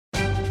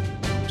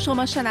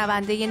شما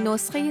شنونده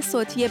نسخه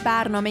صوتی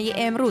برنامه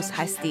امروز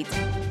هستید.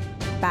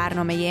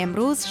 برنامه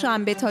امروز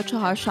شنبه تا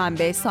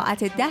چهارشنبه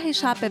ساعت 10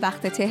 شب به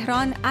وقت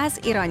تهران از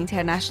ایران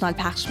اینترنشنال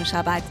پخش می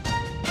شود.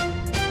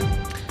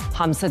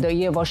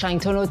 همصدایی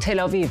واشینگتن و تل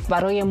آویو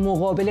برای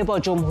مقابله با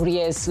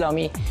جمهوری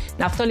اسلامی.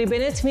 نفتالی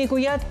بنت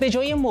میگوید به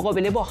جای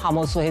مقابله با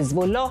حماس و حزب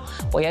الله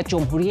باید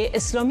جمهوری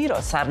اسلامی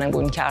را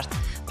سرنگون کرد.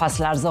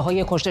 پس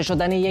لرزه‌های کشته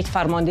شدن یک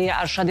فرمانده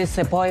ارشد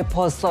سپاه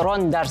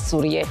پاسداران در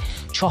سوریه،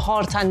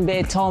 4 تن به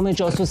اتهام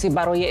جاسوسی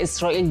برای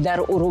اسرائیل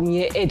در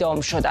ارومیه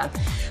اعدام شدند.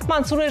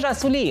 منصور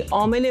رسولی،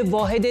 عامل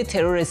واحد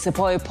ترور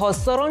سپاه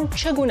پاسداران،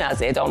 چگونه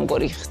از اعدام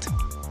گریخت؟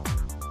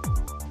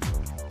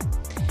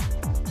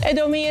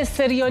 ادامه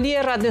سریالی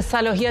رد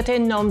صلاحیت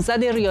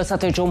نامزد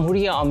ریاست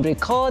جمهوری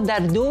آمریکا در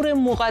دور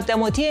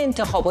مقدماتی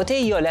انتخابات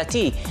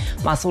ایالتی.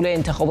 مسئول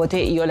انتخابات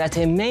ایالت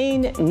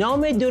مین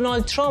نام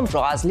دونالد ترامپ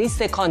را از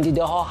لیست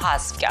کاندیداها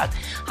حذف کرد.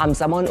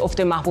 همزمان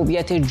افت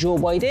محبوبیت جو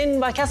بایدن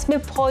و کسب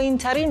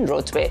پایین‌ترین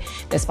رتبه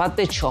نسبت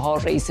به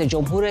 4 رئیس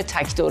جمهور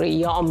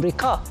تک‌دوره‌ای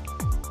آمریکا.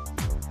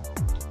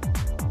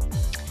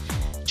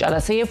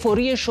 جلسه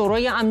فوری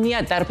شورای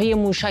امنیت در پی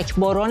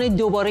موشکباران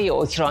دوباره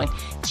اوکراین.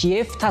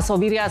 کیف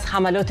تصاویری از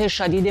حملات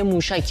شدید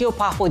موشکی و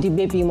پهپادی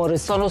به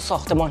بیمارستان و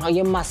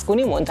ساختمان‌های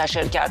مسکونی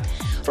منتشر کرد.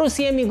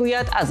 روسیه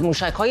میگوید از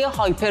موشک‌های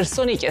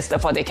هایپرسونیک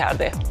استفاده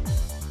کرده.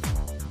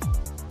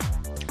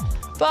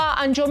 و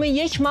انجام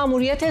یک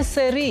مأموریت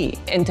سری،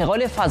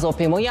 انتقال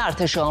فضاپیمای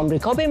ارتش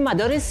آمریکا به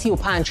مدار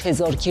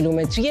 35,000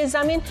 کیلومتری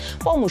زمین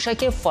با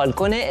موشک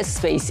فالکون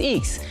اسپیس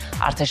ایکس.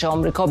 ارتش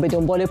آمریکا به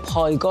دنبال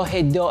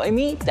پایگاه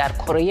دائمی در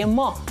کره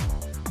ماه.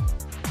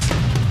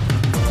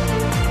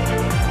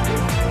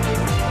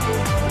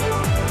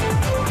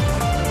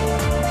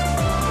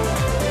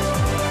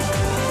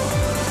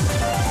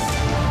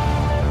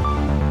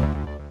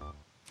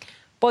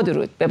 با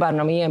درود، به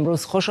برنامه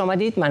امروز خوش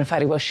آمدید. من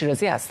فریبا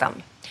شیرازی هستم.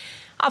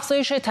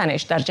 افزایش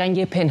تنش در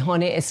جنگ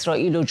پنهان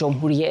اسرائیل و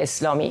جمهوری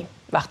اسلامی.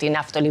 وقتی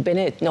نفتالی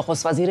بنت،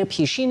 نخست وزیر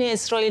پیشین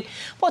اسرائیل،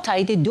 با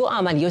تایید 2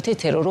 عملیات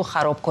ترور و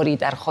خرابکاری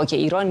در خاک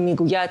ایران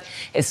میگوید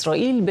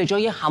اسرائیل به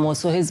جای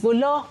حماس و حزب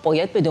الله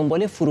باید به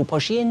دنبال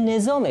فروپاشی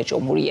نظام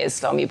جمهوری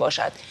اسلامی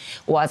باشد.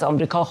 او از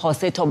آمریکا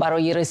خواسته تا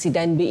برای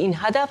رسیدن به این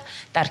هدف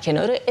در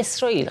کنار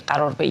اسرائیل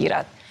قرار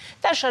بگیرد.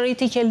 در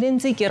شرایطی که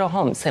لیندزی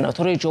گراهام،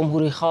 سناتور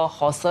جمهوری‌خواه،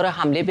 خواستار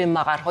حمله به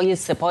مقرهای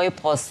سپاه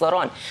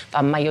پاسداران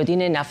و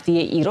میادین نفتی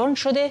ایران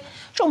شده،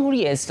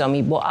 جمهوری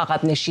اسلامی با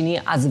عقب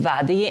نشینی از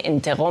وعده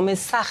انتقام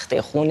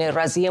سخت خون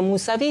رضی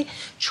موسوی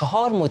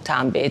 4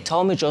 متهم به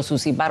اتهام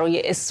جاسوسی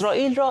برای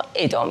اسرائیل را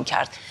اعدام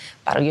کرد.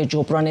 برای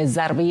جبران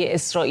ضربه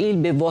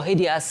اسرائیل به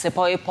واحدی از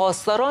سپاه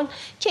پاسداران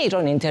که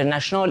ایران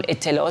اینترنشنال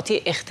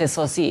اطلاعاتی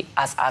اختصاصی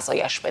از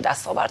اعضایش به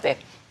دست آورده.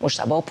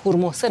 مجتبی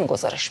پورمحسن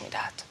گزارش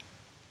می‌دهد.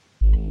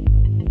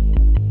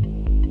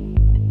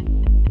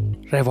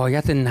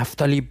 روایت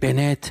نفتالی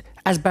بنت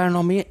از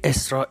برنامه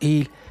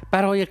اسرائیل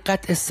برای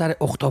قطع سر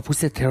اختاپوس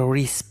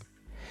تروریسم،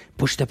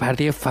 پشت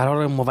پرده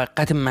فرار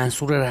موقت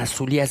منصور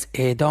رسولی از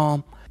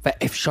اعدام و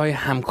افشای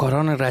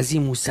همکاران رضی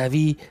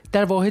موسوی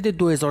در واحد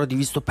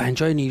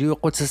 2250 نیروی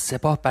قدس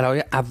سپاه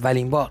برای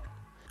اولین بار.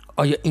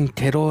 آیا این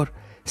ترور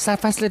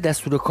سرفصل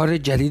دستور کار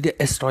جدید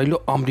اسرائیل و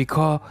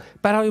آمریکا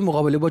برای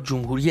مقابله با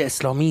جمهوری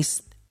اسلامی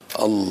است؟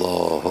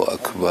 الله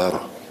اکبر.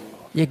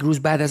 یک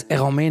روز بعد از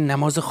اقامه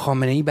نماز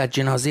خامنه‌ای بر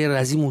جنازه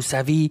رضی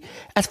موسوی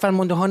از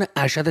فرماندهان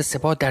ارشد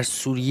سپاه در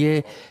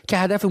سوریه که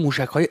هدف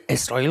موشک‌های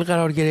اسرائیل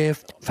قرار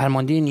گرفت،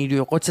 فرمانده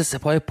نیروی قدس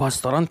سپاه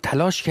پاسداران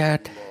تلاش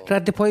کرد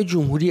رد پای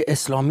جمهوری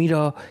اسلامی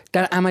را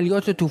در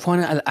عملیات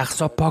طوفان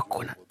الاقصی پاک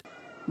کند.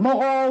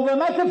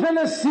 مقاومت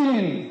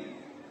فلسطین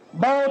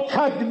با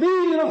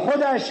تدبیر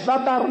خودش و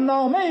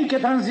برنامه‌ای که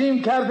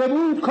تنظیم کرده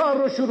بود کار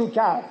را شروع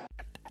کرد.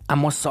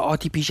 اما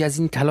ساعاتی پیش از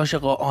این تلاش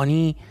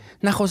قاآنی،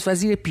 نخست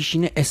وزیر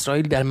پیشین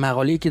اسرائیل در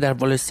مقاله‌ای که در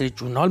وال استریت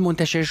جورنال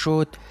منتشر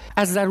شد،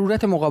 از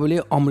ضرورت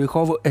مقابله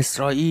آمریکا و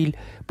اسرائیل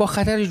با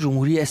خطر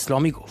جمهوری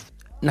اسلامی گفت.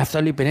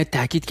 نفتالی بنت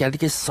تاکید کرده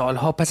که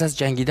سالها پس از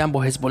جنگیدن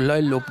با حزب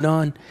الله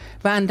لبنان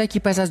و اندکی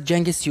پس از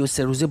جنگ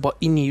 33 روزه با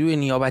این نیروی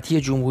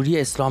نیابتی جمهوری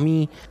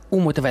اسلامی،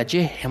 او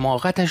متوجه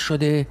حماقتش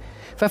شده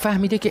و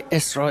فهمیده که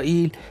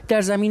اسرائیل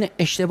در زمین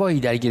اشتباهی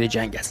درگیر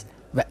جنگ است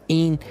و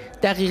این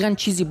دقیقاً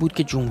چیزی بود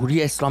که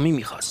جمهوری اسلامی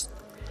می‌خواست.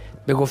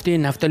 به گفته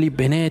نفتالی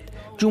بنت،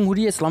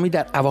 جمهوری اسلامی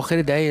در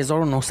اواخر دهه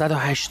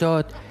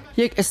 1980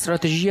 یک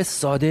استراتژی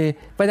ساده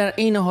و در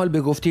عین حال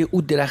به گفته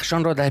او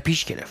درخشان را در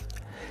پیش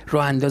گرفت: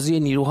 راه اندازی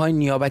نیروهای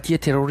نیابتی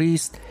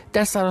تروریست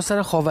در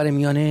سراسر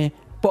خاورمیانه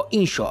با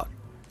این شعار: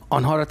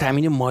 آنها را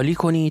تامین مالی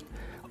کنید،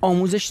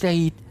 آموزش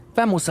دهید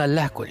و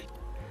مسلح کنید.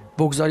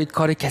 بگذارید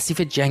کار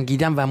کثیف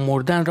جنگیدن و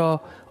مردن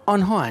را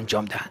آنها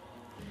انجام دهند.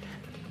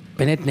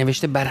 بنت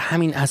نوشته بر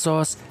همین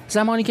اساس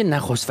زمانی که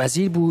نخست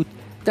وزیر بود،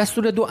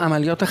 دستور 2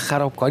 عملیات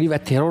خرابکاری و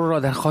ترور را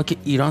در خاک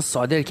ایران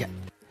صادر کرد.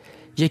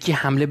 یکی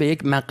حمله به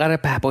یک مقر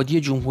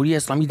پهپادی جمهوری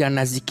اسلامی در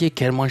نزدیکی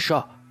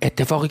کرمانشاه،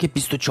 اتفاقی که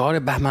 24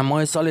 بهمن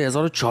ماه سال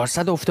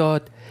 1400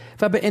 افتاد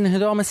و به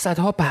انهدام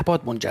صدها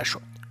پهپاد منجر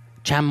شد.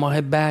 چند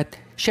ماه بعد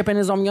شبه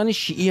نظامیان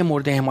شیعی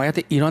مورد حمایت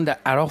ایران در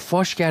عراق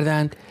فاش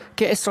کردند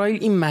که اسرائیل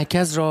این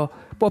مرکز را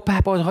با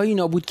پهپادهایی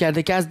نابود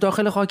کرده که از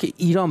داخل خاک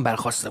ایران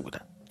برخاسته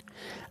بودند.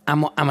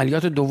 اما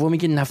عملیات دومی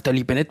که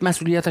نفتالی بنت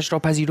مسئولیتش را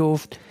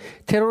پذیرفت،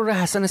 ترور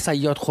حسن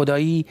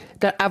صیادخدایی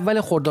در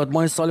اول خرداد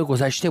ماه سال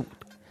گذشته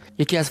بود.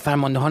 یکی از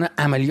فرماندهان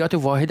عملیات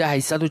واحد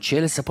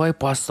 840 سپاه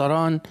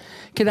پاسداران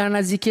که در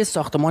نزدیکی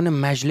ساختمان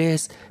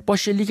مجلس با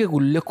شلیک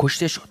گلوله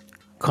کشته شد.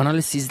 کانال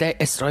 13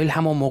 اسرائیل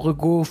همان موقع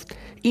گفت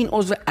این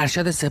عضو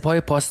ارشد سپاه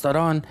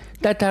پاسداران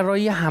در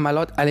طراحی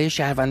حملات علیه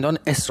شهروندان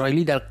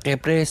اسرائیلی در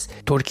قبرس،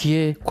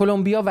 ترکیه،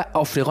 کلمبیا و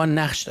آفریقا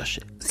نقش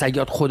داشته.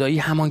 صیادخدایی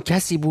همان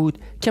کسی بود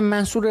که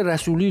منصور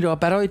رسولی را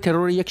برای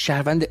ترور یک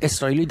شهروند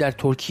اسرائیلی در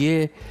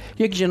ترکیه،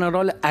 یک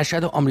ژنرال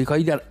ارشد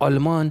آمریکایی در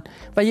آلمان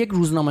و یک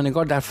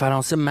روزنامه‌نگار در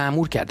فرانسه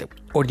مأمور کرده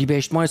بود.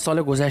 اردیبهشت ماه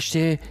سال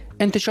گذشته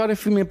انتشار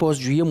فیلم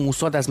بازجویی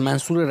موساد از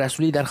منصور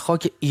رسولی در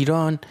خاک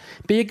ایران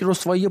به یک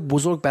رسوایی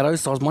بزرگ برای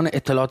سازمان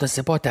اطلاعات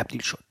سپاه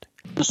تبدیل شد.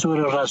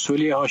 منصور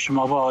رسولی هاشم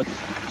آباد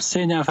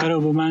 3 نفر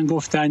رو به من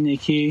گفتن،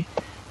 یکی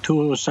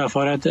تو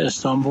سفارت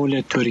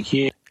استانبول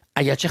ترکیه.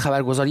 اگرچه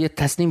خبرگزاری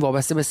تسنیم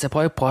وابسته به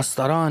سپاه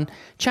پاسداران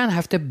چند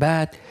هفته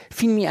بعد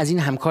فیلمی از این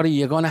همکار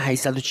یگان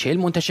 840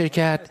 منتشر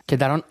کرد که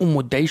در آن او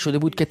مدعی شده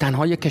بود که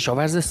تنها یک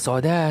کشاورز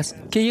ساده است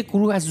که یک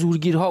گروه از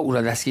زورگیرها او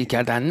را دستگیر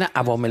کردند، نه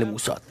عوامل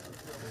موساد.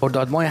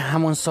 خرداد ماه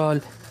همان سال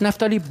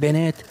نفتالی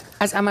بنت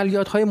از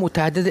عملیات‌های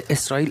متعدد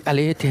اسرائیل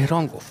علیه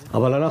تهران گفت.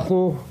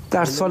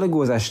 در سال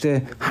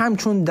گذشته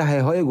همچون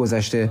دهه‌های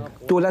گذشته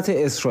دولت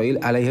اسرائیل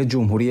علیه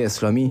جمهوری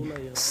اسلامی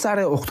سر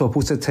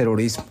اختاپوس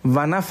تروریسم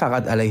و نه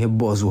فقط علیه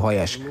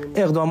بازوهایش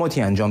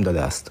اقداماتی انجام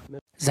داده است.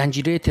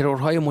 زنجیره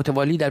ترورهای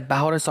متوالی در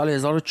بهار سال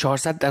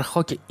 1400 در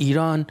خاک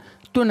ایران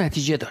 2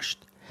 نتیجه داشت.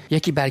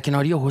 یکی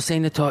برکناری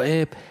حسین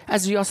طائب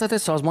از ریاست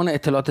سازمان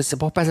اطلاعات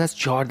سپاه پس از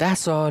 14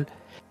 سال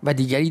و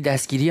دیگری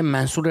دستگیری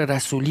منصور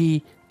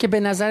رسولی که به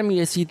نظر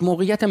می رسید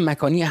موقعیت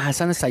مکانی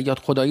حسن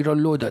صیادخدایی را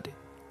لو داده.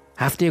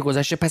 هفته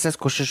گذشته پس از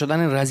کشته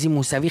شدن رضی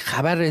موسوی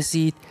خبر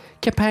رسید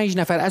که 5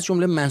 نفر از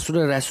جمله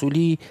منصور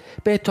رسولی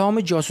به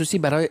اتهام جاسوسی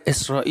برای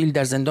اسرائیل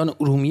در زندان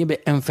ارومیه به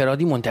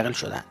انفرادی منتقل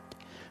شدند.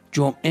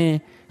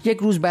 جمعه، یک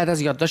روز بعد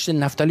از یادداشت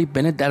نفتالی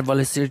بنت در وال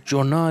استریت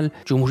ژورنال،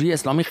 جمهوری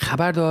اسلامی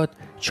خبر داد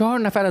 4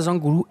 نفر از آن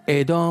گروه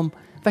اعدام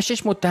و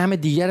 6 متهم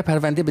دیگر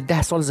پرونده به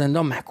 10 سال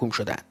زندان محکوم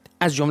شدند.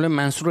 از جمله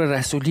منصور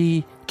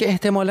رسولی که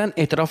احتمالاً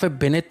اعتراف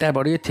بنت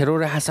درباره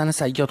ترور حسن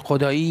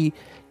صیادخدایی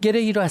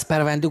گره‌ای را از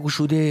پرونده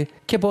گشوده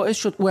که باعث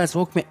شد او از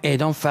حکم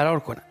اعدام فرار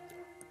کند.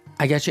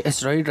 اگرچه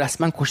اسرائیل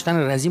رسما کشتن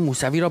رضی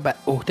موسوی را به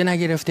عهده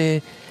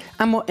نگرفته،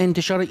 اما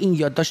انتشار این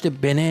یادداشت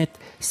بنت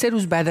 3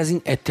 روز بعد از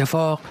این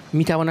اتفاق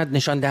میتواند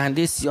نشان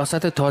دهنده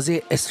سیاست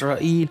تازه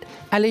اسرائیل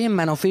علیه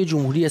منافع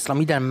جمهوری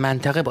اسلامی در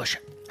منطقه باشد.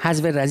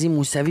 حذف رضی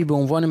موسوی به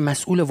عنوان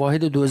مسئول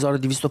واحد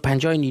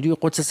 2250 نیروی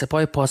قدس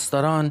سپاه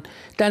پاسداران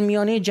در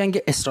میانه جنگ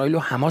اسرائیل و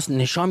حماس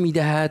نشان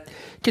می‌دهد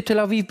که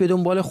تل‌آویو به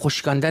دنبال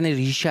خشکاندن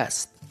ریشه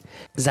است.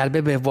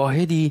 ضربه به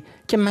واحدی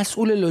که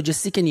مسئول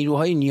لوجستیک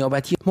نیروهای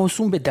نیابتی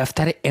موسوم به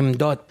دفتر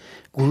امداد،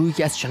 گروهی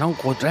که از چنان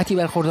قدرتی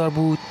برخوردار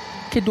بود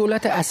که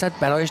دولت اسد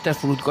برایش در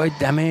فرودگاه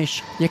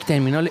دمشق یک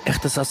ترمینال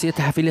اختصاصی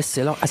تحویل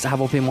سلاح از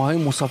هواپیماهای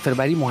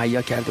مسافربری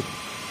مهیا کرده بود.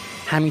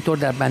 همینطور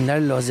در بندر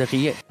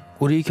لاذقیه،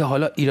 گروهی که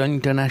حالا ایران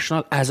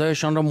اینترنشنال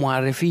اعضایشان را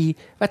معرفی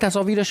و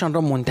تصاویرشان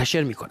را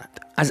منتشر می‌کند.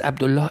 از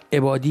عبدالله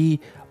عبادی،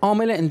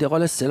 عامل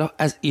انتقال سلاح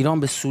از ایران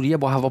به سوریه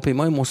با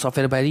هواپیمای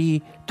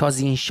مسافربری، تا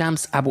زین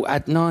شمس ابو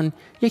عدنان،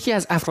 یکی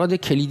از افراد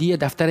کلیدی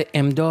دفتر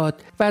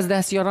امداد و از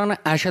دستیاران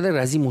ارشد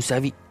رضی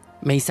موسوی.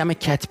 میثم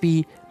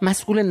کتبی،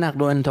 مسئول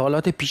نقل و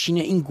انتقالات پیشین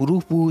این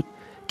گروه بود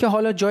که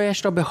حالا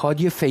جایش را به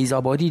هادی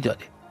فیض‌آبادی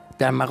داده.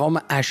 در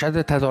مقام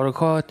ارشد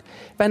تدارکات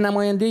و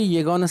نماینده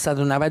یگان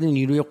 190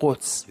 نیروی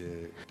قدس.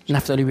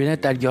 نفتالی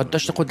بنت در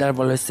یادداشت خود در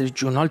وال استریت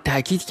ژورنال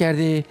تاکید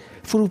کرده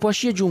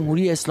فروپاشی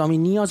جمهوری اسلامی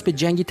نیاز به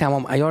جنگی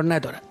تمام عیار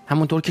ندارد،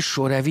 همونطور که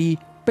شوروی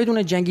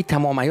بدون جنگی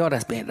تمام عیار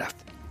از بین رفت.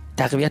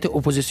 تقویت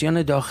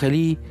اپوزیسیون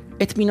داخلی،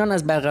 اطمینان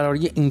از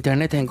برقراری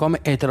اینترنت هنگام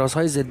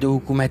اعتراضهای ضد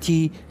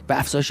حکومتی و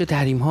افزایش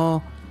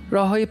تحریم‌ها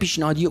راه‌های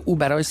پیشنهادی او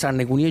برای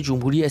سرنگونی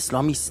جمهوری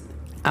اسلامی است.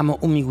 اما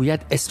او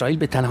میگوید اسرائیل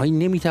به تنهایی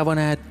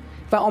نمیتواند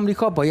و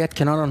آمریکا باید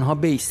کنار آنها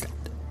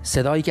بایستد.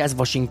 صدایی که از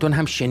واشینگتن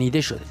هم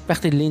شنیده شده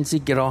وقتی لیندزی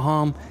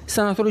گراهام،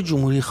 سناتور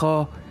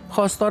جمهوری‌خواه،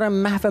 خواستار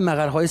محو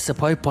مقرهای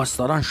سپاه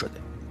پاسداران شده.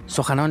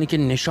 سخنانی که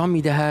نشان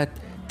می‌دهد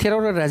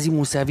ترور رضی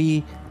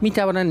موسوی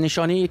می‌تواند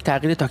نشانه یک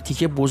تغییر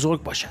تاکتیکی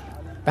بزرگ باشد.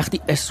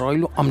 وقتی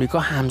اسرائیل و آمریکا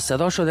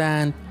همصدا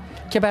شدند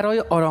که برای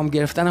آرام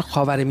گرفتن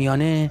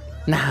خاورمیانه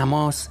نه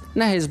حماس،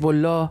 نه حزب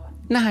الله،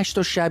 نه هشت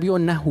الشعبی و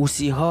نه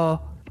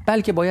حوثی‌ها،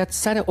 بلکه باید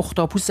سر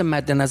اختاپوس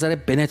مد نظر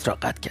بنت را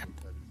قطع کرد.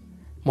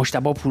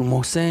 مجتبی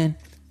پورمحسن،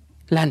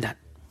 لندن.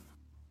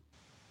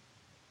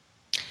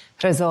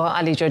 رضا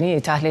علیجانی،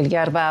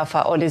 تحلیلگر و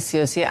فعال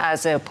سیاسی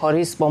از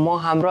پاریس با ما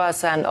همراه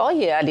هستند.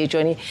 آقای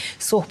علیجانی،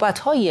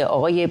 صحبت‌های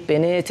آقای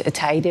بنت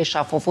تایید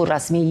شفاف و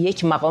رسمی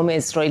یک مقام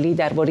اسرائیلی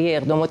درباره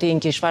اقدامات این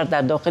کشور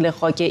در داخل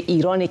خاک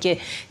ایرانی که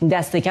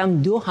دست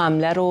کم 2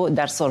 حمله رو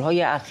در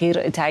سالهای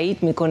اخیر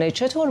تایید میکنه،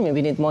 چطور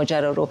میبینید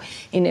ماجرا رو؟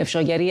 این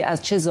افشاگری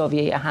از چه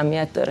زاویه‌ای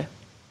اهمیت داره؟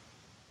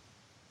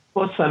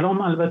 با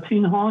سلام. البته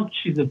اینها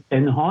چیز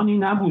پنهانی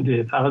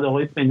نبوده، فقط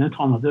آقای بنت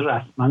آماده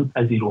رسما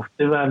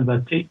پذیرفته و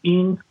البته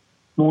این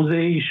موضع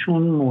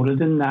ایشون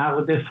مورد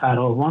نقد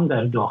فراوان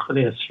در داخل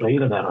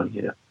اسرائیل قرار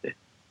گرفته.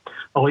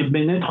 آقای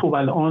بنت خب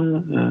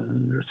الان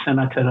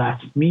سمت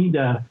رسمی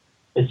در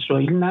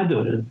اسرائیل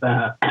نداره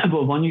و به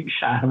عنوان یک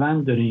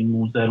شهروند داره این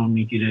موضع رو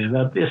میگیره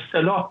و به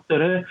اصطلاح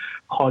داره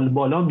خال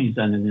بالا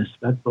میزنه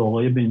نسبت به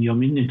آقای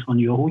بنیامین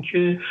نتانیاهو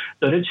که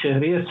داره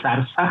چهره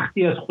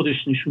سرسختی از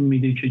خودش نشون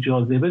میده که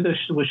جاذبه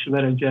داشته باشه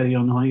برای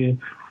جریان‌های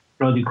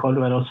رادیکال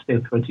و راست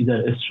افراطی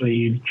در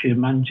اسرائیل، که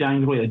من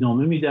جنگ رو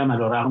ادامه میدم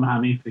علیرغم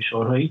همه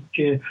فشارهایی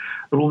که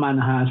رو من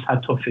هست،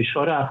 حتی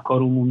فشار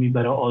افکار عمومی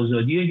برای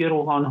آزادی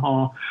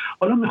گروگان‌ها.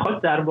 حالا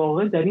میخواد در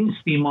واقع در این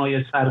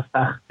سیمای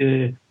سرسخت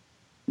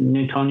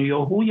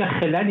نتانیاهو یه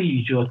خللی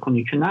ایجاد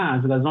کنه که نه،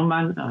 از غذا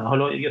من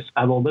حالا یه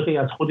سوابقی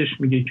از خودش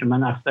میگه که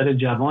من افسر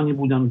جوانی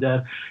بودم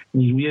در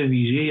نیروی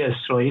ویژه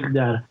اسرائیل،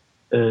 در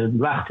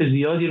وقت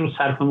زیادی رو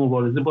صرف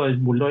مبارزه با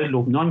حزب الله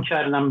لبنان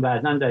کردم،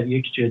 بعداً در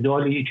یک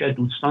جدال یکی از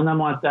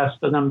دوستانم از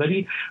دست دادم،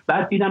 ولی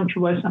بعد دیدم که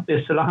باعث به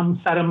اصطلاح هم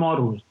سر ما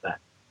روز زد.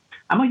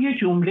 اما یه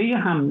جمله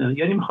هم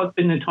یعنی میخواد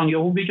به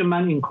نتانیاهو بگه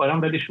من این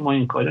کارم ولی شما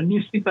این کارا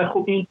نیستید و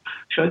خب این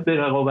شاید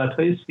به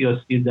رقابت‌های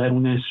سیاسی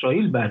درون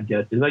اسرائیل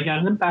برگرده،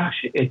 وگرنه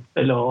بخش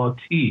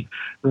اطلاعاتی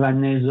و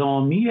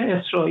نظامی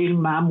اسرائیل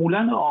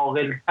معمولاً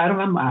عاقل‌تر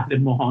و اهل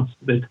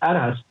محاسبه‌تر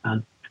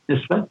هستند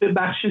نسبت به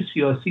بخش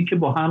سیاسی که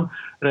با هم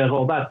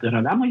رقابت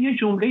دارن. اما یه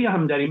جمله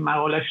هم در این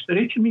مقالش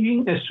داره که میگه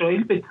این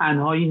اسرائیل به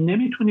تنهایی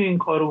نمیتونه این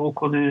کارو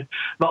بکنه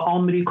و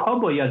آمریکا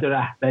باید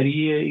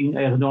رهبری این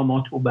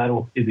اقدامات رو بر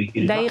عهده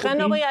بگیره. دقیقاً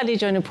آقای علی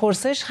جان،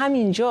 پرسش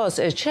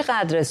همینجاست.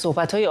 چقدر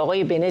صحبت‌های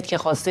آقای بنت که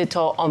خواسته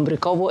تا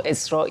آمریکا و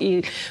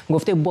اسرائیل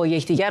گفته با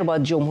یکدیگر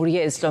باید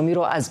جمهوری اسلامی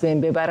رو از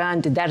بین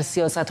ببرند در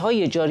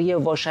سیاست‌های جاری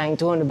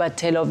واشینگتن و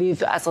تل‌آویو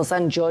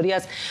اساساً جاری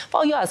است و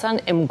آیا اصلا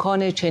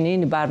امکان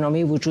چنین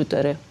برنامه‌ای وجود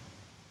داره؟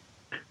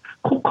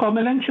 خب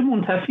کاملا که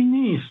منتفی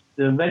نیست،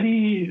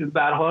 ولی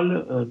به هر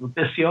حال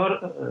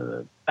بسیار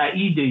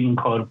بعید این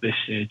کار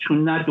بشه،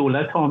 چون نه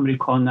دولت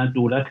آمریکا نه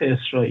دولت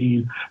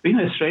اسرائیل، این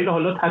اسرائیل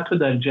حالا حتی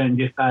در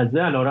جنگ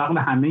غزه علیرغم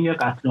همه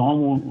قتل عام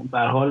و به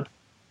هر حال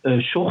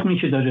شخمی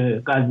که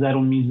داره غزه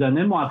رو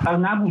میزنه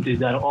موفق نبوده،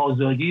 در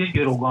آزادی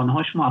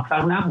گروگانهاش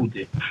موفق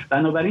نبوده.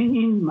 بنابراین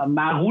این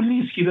معقول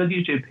نیست که بیاد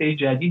یه جبهه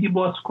جدیدی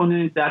باز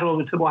کنه در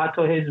رابطه با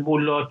حتی حزب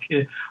الله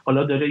که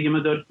حالا داره یه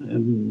مقدار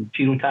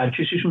تیر و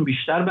ترکششون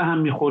بیشتر به هم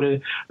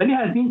میخوره، ولی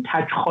از این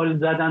تکخال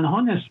زدن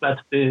ها نسبت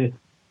به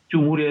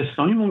جمهوری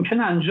اسلامی ممکن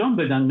انجام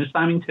بدن، مثل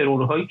همین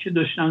ترورهایی که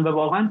داشتن و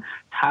واقعا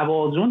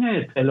توازن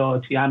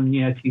اطلاعاتی،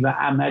 امنیتی و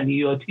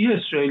عملیاتی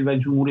اسرائیل و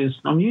جمهوری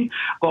اسلامی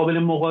قابل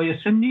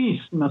مقایسه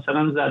نیست.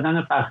 مثلا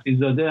زدن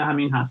فخریزاده،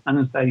 همین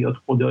حسن صیاد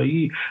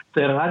خدایی،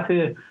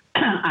 سرقت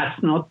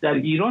اسناد در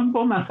ایران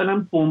با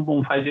مثلا بمب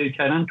منفجر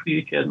کردن توی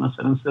یکی از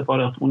مثلا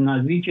سفارتخونه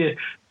نزدیک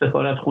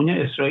سفارتخونه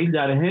اسرائیل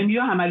در هند،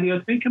 یا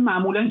عملیاتی که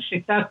معمولا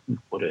شکست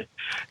می‌خوره.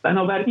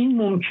 بنابراین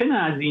ممکنه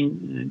از این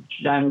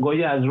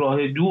جنگ‌های از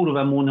راه دور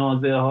و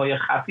منازعه‌های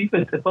خفیف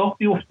اتفاق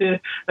بیفته،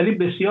 ولی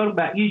بسیار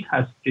بعید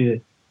هست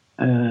که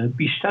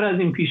بیشتر از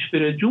این پیش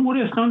بره.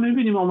 جمهوری اسلامی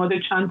می‌بینیم آماده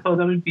چند تا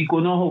آدم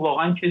بیگناه و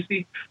واقعا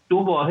کسی 2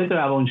 واحد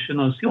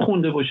روانشناسی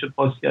خونده باشه،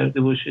 پاس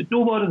کرده باشه،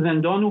 2 بار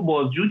زندان و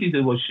بازجو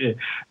دیده باشه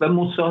و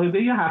مصاحبه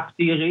 7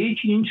 دقیقه‌ای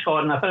که این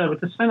 4 نفر،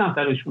 البته 3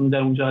 نفرشون در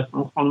اونجا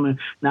هستن، خانم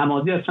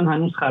نمازی اصلا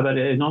هنوز خبر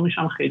اعدامش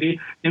هم خیلی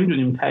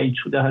نمیدونیم تایید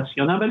شده هست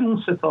یا نه، ولی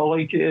اون 3 تا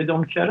آقایی که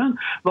اعدام کردن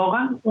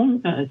واقعا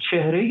اون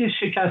چهره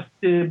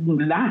شکست،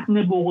 لحن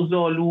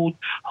بغض‌آلود،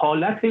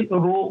 حالت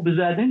رعب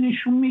زده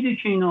نشون میده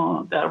که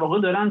اینا در واقع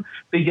دارن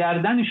به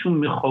گردنشون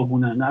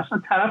میخوابونن.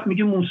 اصلا طرف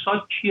میگه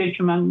موساد کیه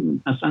که من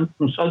مثلا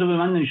موساد رو به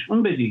من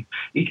نشون بدی،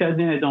 یکی از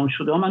این اعدام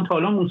شده ها من تا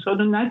حالا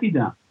موساد رو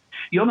ندیدم.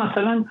 یا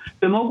مثلا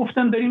به ما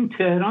گفتن بریم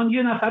تهران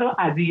یه نفر رو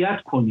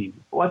اذیت کنیم،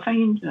 و اصلا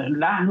این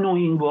لحن و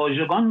این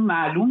واژگان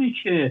معلومه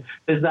که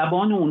به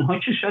زبان اونها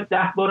که شاید 10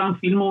 بارم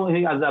فیلمو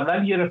از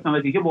اول گرفتن و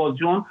دیگه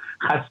بازجوام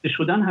خسته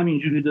شدن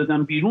همینجوری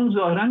دادن بیرون.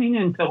 ظاهرا این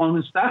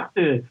انتقام سخت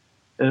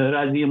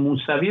رضی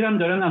موسوی هم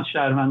دارن از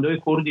شهروندای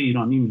کرد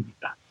ایرانی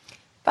میگیرن.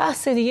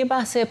 بحث دیگه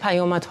بحث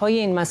پیامدهای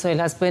این مسائل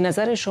هست. به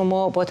نظر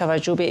شما با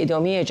توجه به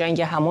ادامه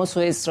جنگ حماس و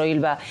اسرائیل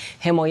و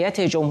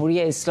حمایت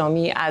جمهوری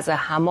اسلامی از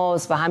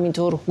حماس و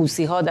همینطور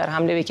حوثی‌ها در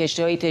حمله به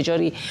کشتی‌های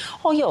تجاری،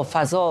 آیا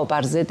فضا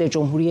بر ضد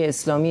جمهوری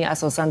اسلامی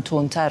اساساً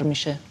تندتر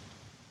میشه؟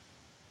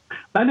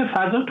 بله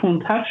فضا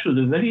تندتر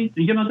شده، ولی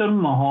دیگه مقدار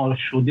مهار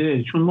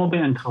شده، چون ما به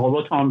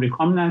انتخابات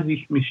آمریکا هم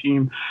نزدیک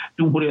میشیم.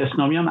 جمهوری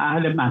اسلامی هم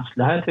اهل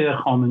مصلحت،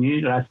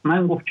 خامنه‌ای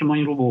رسما گفت که ما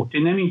این رو به عهده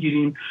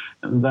نمیگیریم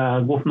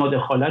و گفت ما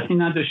دخالتی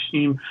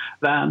نداشتیم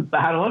و به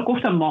هر حال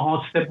گفتم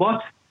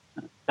محاسبات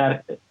در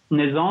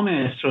نظام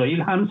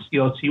اسرائیل هم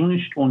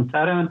سیاسیونش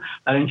تندترن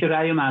برای اینکه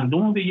رأی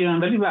مردم رو بگیرن،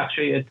 ولی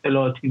بخشای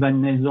اطلاعاتی و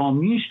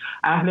نظامیش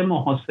اهل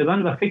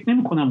محاسبن و فکر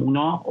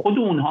نمی‌کنم خود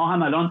اونها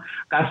هم الان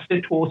قصد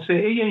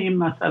توسعه این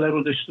مسئله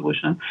رو داشته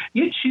باشن.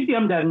 یه چیزی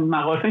هم در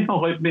مقاله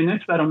آقای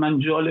بنت برای من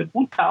جالب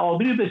بود،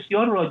 تعابیر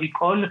بسیار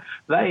رادیکال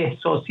و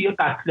احساسی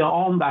قتل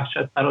عام،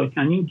 وحشت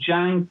پراکنی،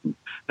 جنگ،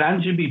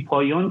 رنج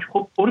بی‌پایان که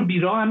خب پر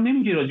بیرا هم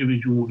نمیگه راجع به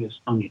جمهوری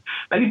اسلامی،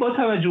 ولی با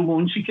توجه به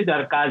اون چیزی که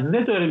در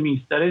غزه داره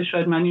می‌گذره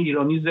شاید من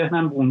ایرانی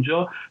ذهنم به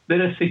اونجا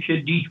برسه که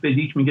دیک به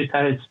دیک میگه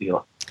ته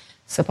سیاه.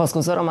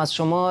 سپاسگزارم از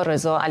شما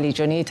رضا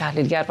علیجانی،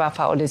 تحلیلگر و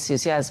فعال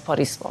سیاسی از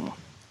پاریس با ما.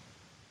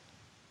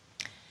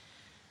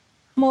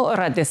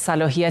 رد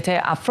صلاحیت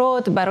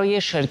افراد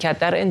برای شرکت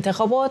در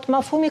انتخابات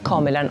مفهومی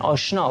کاملا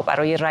آشنا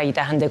برای رای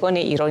دهندگان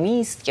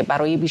ایرانی است که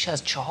برای بیش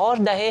از 4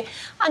 دهه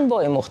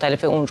انواع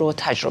مختلف اون رو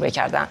تجربه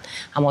کردند.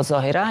 اما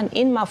ظاهراً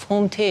این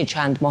مفهوم طی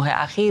چند ماه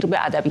اخیر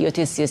به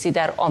ادبیات سیاسی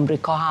در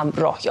آمریکا هم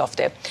راه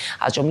یافته،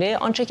 از جمله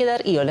آنچه که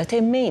در ایالت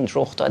مین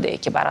رخ داده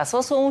که بر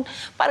اساس اون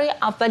برای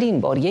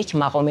اولین بار یک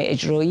مقام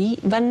اجرایی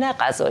و نه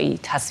قضایی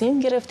تصمیم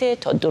گرفته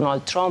تا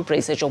دونالد ترامپ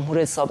رئیس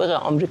جمهور سابق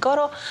آمریکا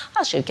را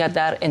از شرکت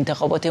در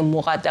انتخابات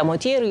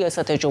مقدماتی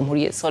ریاست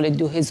جمهوری سال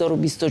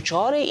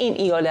 2024 این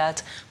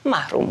ایالت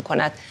محروم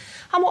کند.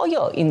 اما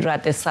آیا این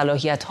رد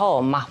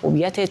صلاحیت‌ها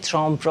محبوبیت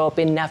ترامپ را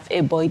به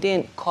نفع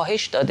بایدن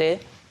کاهش داده؟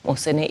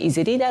 محسن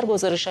ایزدی در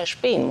گزارشش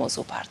به این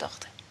موضوع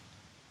پرداخته.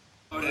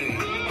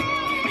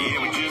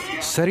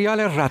 سریال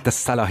رد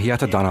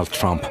صلاحیت دونالد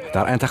ترامپ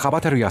در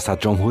انتخابات ریاست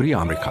جمهوری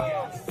آمریکا،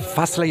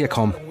 فصل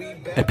 1،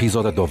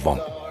 اپیزود 2.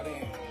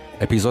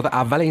 اپیزود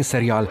اول این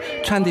سریال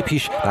چندی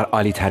پیش در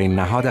عالی ترین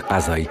نهاد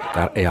قضایی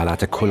در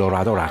ایالت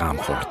کلرادو رقم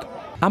خورد.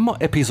 اما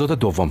اپیزود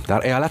 2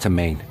 در ایالت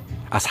مین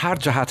از هر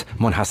جهت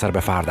منحصر به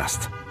فرد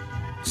است.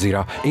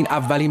 زیرا این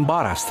اولین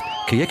بار است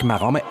که یک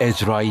مقام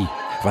اجرایی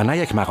و نه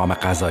یک مقام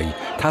قضایی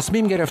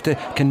تصمیم گرفته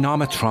که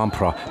نام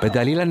ترامپ را به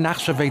دلیل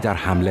نقش وی در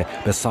حمله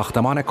به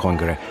ساختمان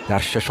کنگره در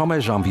 6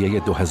 ژانویه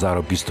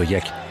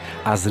 2021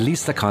 از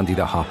لیست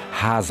کاندیداها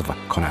حذف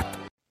کند.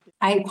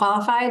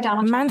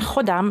 من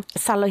خودم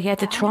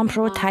صلاحیت ترامپ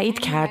رو تایید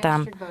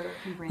کردم.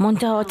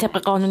 منتها طبق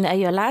قانون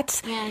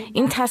ایالت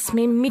این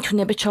تصمیم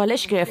میتونه به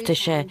چالش گرفته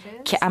شه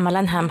که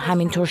عملاً هم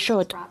همینطور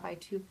شد.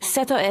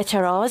 3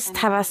 اعتراض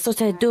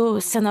توسط 2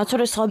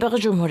 سناتور سابق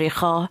جمهوری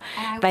خواه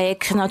و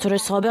 1 سناتور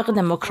سابق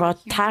دموکرات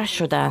طرح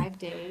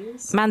شدند.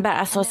 من بر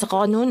اساس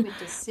قانون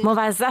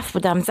موظف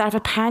بودم ظرف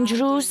 5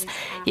 روز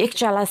یک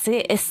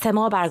جلسه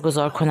استماع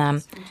برگزار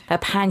کنم و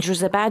 5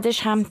 روز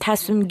بعدش هم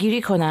تصمیم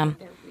گیری کنم.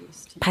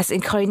 پس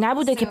این کاری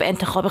نبوده که به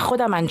انتخاب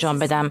خودم انجام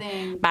بدم،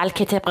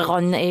 بلکه طبق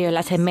قانون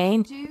ایالت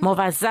مین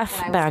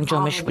موظف به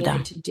انجامش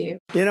بودم.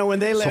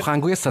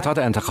 سخنگوی ستاد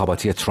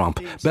انتخاباتی ترامپ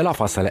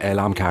بلافاصله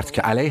اعلام کرد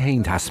که علیه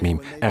این تصمیم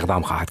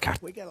اقدام خواهد کرد.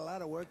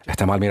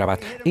 احتمال می رود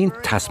این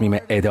تصمیم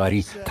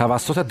اداری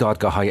توسط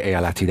دادگاه‌های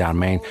ایالتی در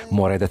مین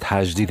مورد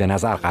تجدید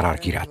نظر قرار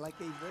گیرد.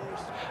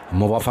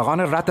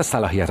 موافقان رد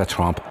صلاحیت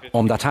ترامپ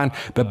عمدتاً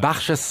به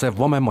بخش 3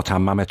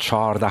 متمم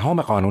 14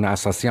 قانون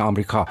اساسی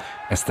آمریکا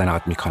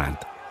استناد می کنند.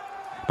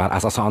 بر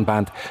اساس آن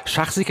بند،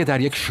 شخصی که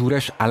در یک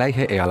شورش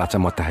علیه ایالات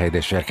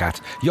متحده شرکت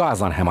یا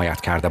از آن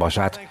حمایت کرده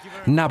باشد،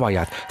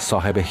 نباید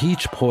صاحب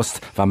هیچ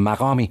پست و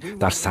مقامی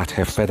در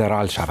سطح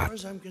فدرال شود.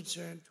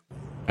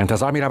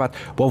 انتظار می رود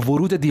با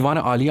ورود دیوان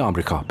عالی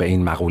آمریکا به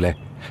این مقوله،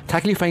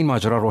 تکلیف این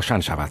ماجرا روشن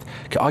شود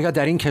که آیا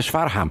در این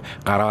کشور هم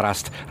قرار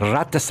است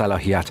رد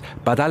صلاحیت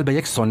بدل به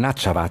یک سنت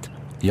شود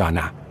یا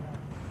نه.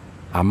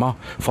 اما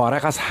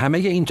فارغ از همه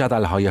این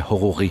جدل‌های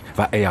حقوقی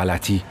و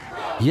ایالتی،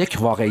 یک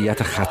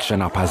واقعیت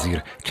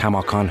خدشه‌ناپذیر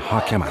کماکان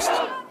حاکم است: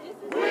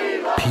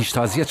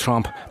 پیشتازی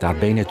ترامپ در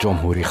بین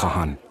جمهوری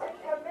خواهان.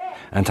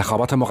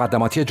 انتخابات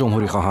مقدماتی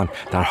جمهوری خواهان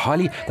در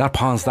حالی در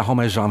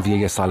 15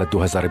 ژانویه سال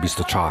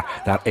 2024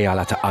 در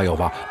ایالت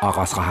آیووا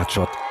آغاز خواهد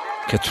شد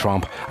که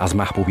ترامپ از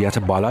محبوبیت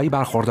بالایی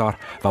برخوردار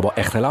و با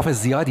اختلاف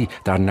زیادی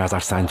در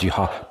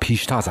نظرسنجی‌ها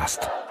پیشتاز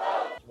است.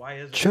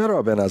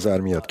 چرا به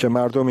نظر میاد که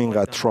مردم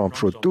اینقدر ترامپ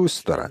رو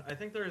دوست دارن؟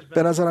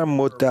 به نظرم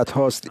مدت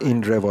هاست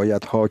این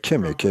روایت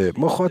حاکمه که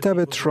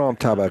مخاطب ترامپ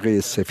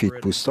طبقه سفید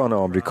پوستان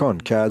آمریکان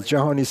که از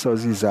جهانی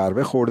سازی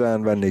ضربه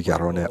خوردن و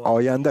نگران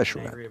آینده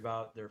شدن.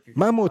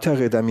 من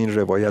معتقدم این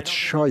روایت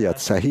شاید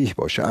صحیح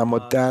باشه، اما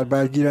در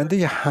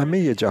برگیرنده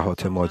همه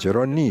جهات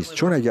ماجرا نیست،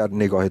 چون اگر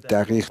نگاه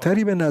دقیق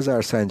تری به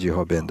نظرسنجی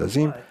ها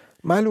بندازیم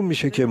معلوم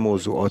میشه که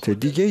موضوعات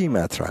دیگه ای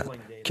مطرحن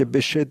که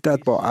به شدت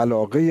با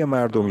علاقه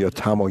مردم یا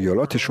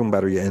تمایلاتشون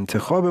برای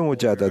انتخاب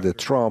مجدد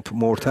ترامپ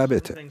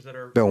مرتبطه.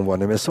 به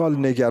عنوان مثال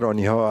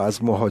نگرانی‌ها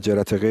از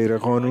مهاجرت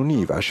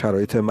غیرقانونی و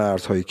شرایط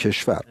مرزهای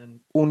کشور.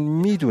 اون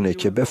میدونه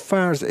که به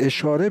فرض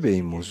اشاره به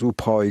این موضوع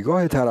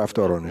پایگاه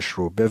طرفدارانش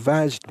رو به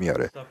وجد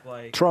میاره.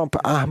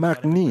 ترامپ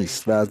احمق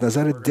نیست و از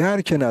نظر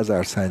درک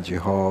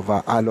نظرسنجی‌ها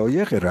و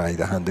علایق رای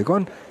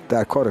دهندگان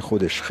در کار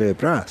خودش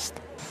خبره است.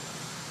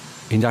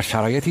 این در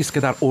شرایطی است که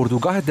در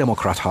اردوگاه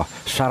دموکرات‌ها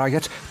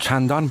شرایط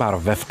چندان بر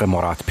وفق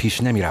مراد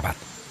پیش نمی رود.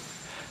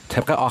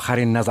 طبق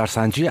آخرین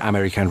نظرسنجی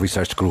امریکن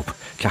ریسرچ گروپ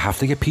که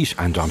هفته پیش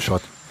انجام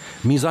شد،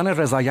 میزان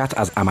رضایت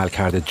از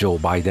عملکرد جو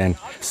بایدن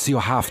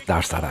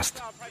 37%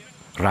 است.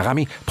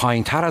 رقمی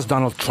پایین‌تر از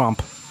دونالد ترامپ،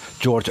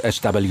 جورج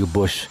اچ دبلیو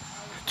بوش،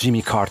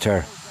 جیمی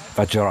کارتر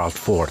و جرالد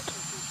فورد.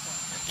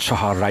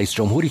 4 رئیس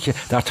جمهوری که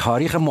در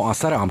تاریخ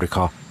معاصر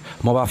آمریکا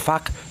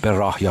موفق به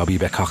راهیابی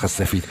به کاخ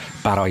سفید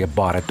برای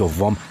بار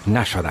دوم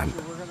نشدند.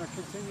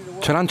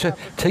 چنانچه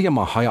طی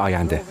ماه‌های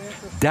آینده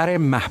در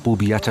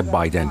محبوبیت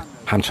بایدن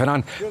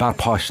همچنان بر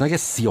پاشنه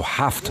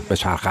 37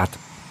 بچرخد،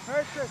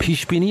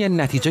 پیشبینی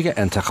نتیجه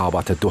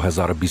انتخابات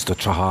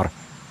 2024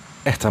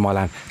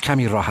 احتمالاً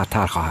کمی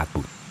راحت‌تر خواهد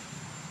بود.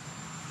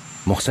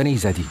 محسن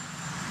ایزدی،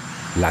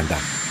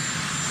 لندن.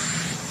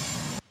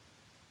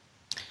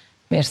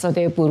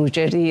 مرصاد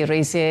بروجردی،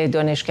 رئیس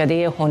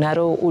دانشکده هنر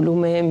و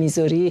علوم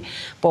میزوری،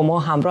 با ما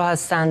همراه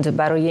هستند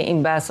برای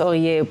این بحث.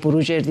 آقای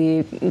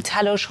بروجردی،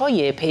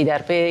 تلاش‌های پی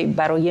در پی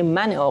برای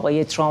منع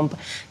آقای ترامپ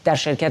در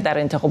شرکت در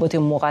انتخابات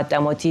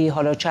مقدماتی،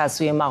 حالا چه از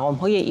سوی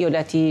مقام‌های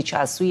ایالتی چه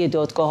از سوی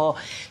دادگاه‌ها،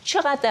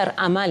 چقدر در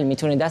عمل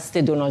میتونه دست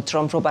دونالد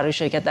ترامپ رو برای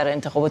شرکت در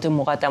انتخابات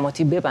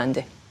مقدماتی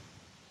ببنده؟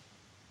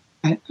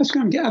 از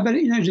کنم که اول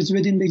این اجازه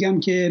بدین بگم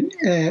که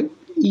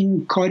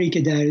این کاری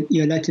که در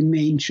ایالت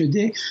مین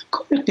شده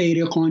کار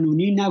غیر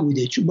قانونی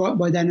نبوده.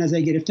 با در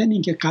نظر گرفتن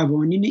اینکه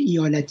قوانین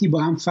ایالتی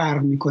با هم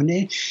فرق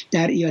میکنه،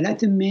 در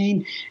ایالت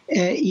مین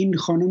این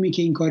خانومی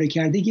که این کار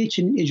کرده یه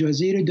چنین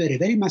اجازه رو داره،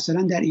 ولی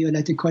مثلا در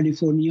ایالت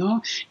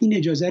کالیفرنیا این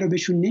اجازه رو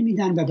بهشون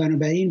نمیدن و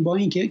بنابراین با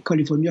اینکه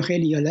کالیفرنیا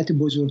خیلی ایالت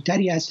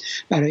بزرگتری است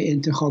برای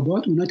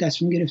انتخابات، اونا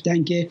تصمیم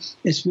گرفتن که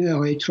اسم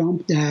آقای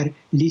ترامپ در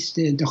لیست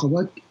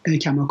انتخابات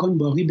کماکان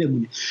باقی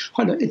بمونه.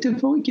 حالا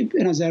اتفاقی که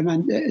به نظر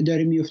من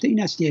داره میفته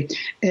این است که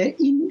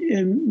این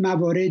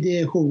موارد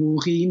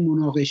حقوقی، این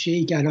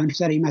مناقشه‌ای که الان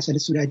سر این مسئله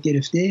صورت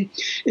گرفته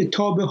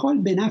تا به حال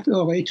به نفع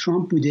آقای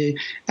ترامپ بوده،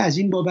 از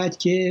این بابت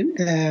که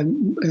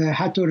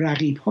حتی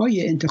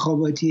رقیب‌های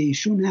انتخاباتی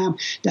ایشون هم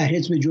در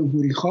حزب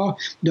جمهوری خواه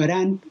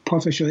دارن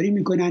پافشاری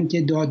میکنن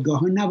که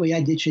دادگاه‌ها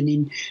نباید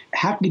چنین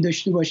حقی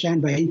داشته باشن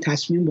و این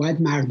تصمیم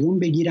باید مردم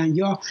بگیرن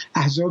یا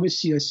احزاب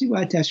سیاسی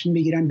باید تصمیم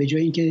بگیرن به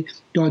جای اینکه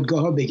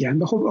دادگاه‌ها بگیرن.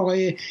 و خب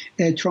آقای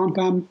ترامپ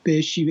هم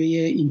به شیوه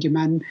اینکه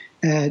من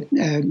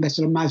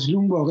مثلا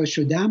مظلوم واقع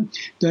شدم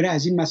داره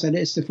از این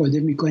مسئله استفاده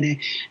میکنه.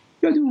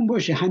 یادمون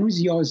باشه هنوز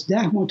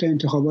 11 ماه تا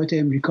انتخابات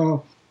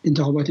امریکا،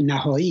 انتخابات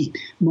نهایی،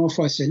 ما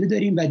فاصله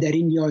داریم و در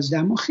این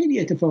 11 ماه خیلی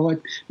اتفاقات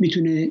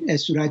میتونه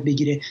صورت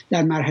بگیره.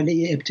 در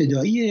مرحله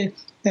ابتدایی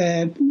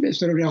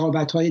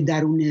رقابت‌های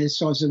درون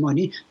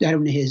سازمانی،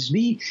 درون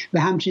حزبی و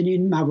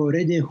همچنین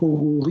موارد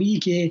حقوقی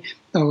که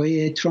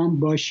آقای ترامپ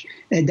باش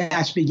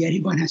دست به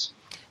گریبان است.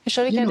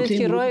 اشاره کردید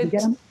که راه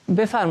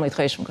بفرمایید،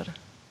 خواهش می‌کنم.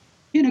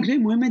 یه نکته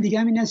مهم دیگه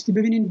هم این است که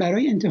ببینید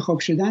برای انتخاب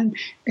شدن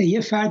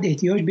یه فرد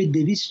احتیاج به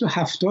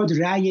 270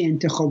 رأی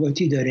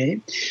انتخاباتی داره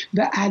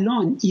و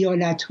الان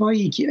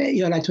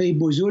ایالت‌های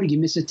بزرگی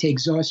مثل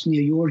تگزاس،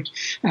 نیویورک،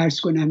 عرض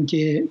کنم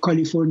که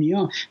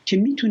کالیفرنیا که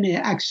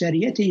میتونه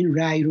اکثریت این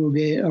رأی رو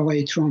به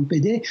آقای ترامپ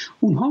بده،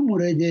 اونها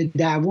مورد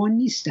دعوا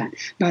نیستن.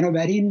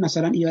 بنابراین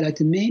مثلا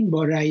ایالت مین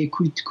با رأی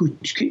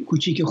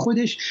کوچیک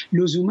خودش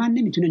لزوما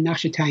نمیتونه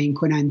نقش تعیین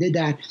کننده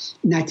در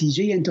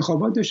نتیجه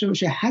انتخابات داشته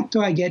باشه، حتی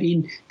اگر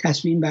این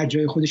تصمیم بر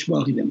جای خودش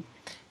باقی بمونه.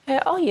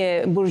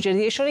 آقای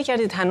بروجردی، اشاره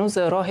کردید هنوز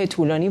راه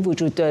طولانی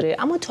وجود داره،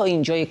 اما تا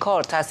اینجای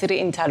کار تاثیر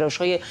این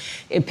تلاش‌های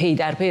پی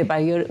در پی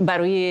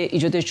برای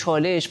ایجاد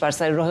چالش بر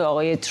سر راه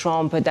آقای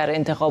ترامپ در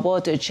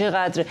انتخابات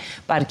چقدر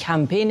بر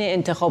کمپین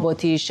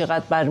انتخاباتیش،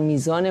 چقدر بر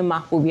میزان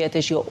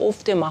محبوبیتش یا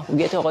افت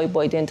محبوبیت آقای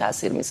بایدن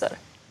تاثیر میذاره؟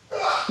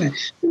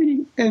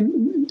 ببینید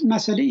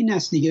مسئله این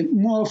است دیگه،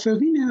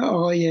 موافقین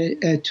آقای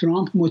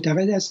ترامپ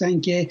معتقد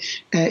هستند که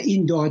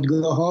این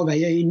دادگاه‌ها و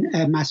یا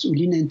این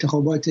مسئولین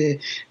انتخابات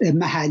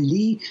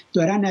محلی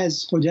دارن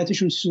از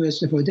قدرتشون سوء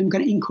استفاده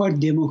میکنن، این کار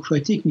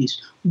دموکراتیک نیست.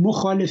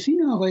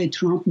 مخالفین آقای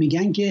ترامپ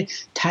میگن که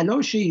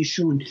تلاش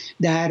ایشون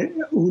در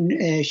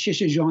اون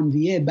 6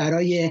 ژانویه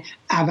برای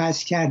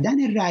عوض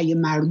کردن رأی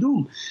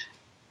مردم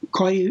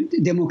کاری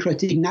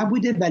دموکراتیک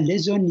نبوده و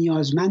لذا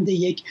نیازمند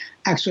یک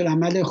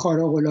عکس‌العمل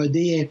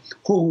خارق‌العاده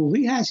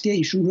حقوقی هست که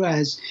ایشون رو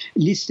از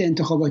لیست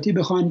انتخاباتی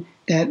بخوان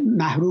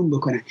محروم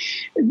بکنن.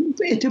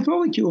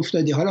 اتفاقی که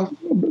افتاده حالا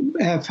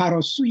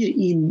فراسوی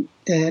این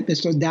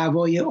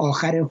دعوای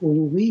آخر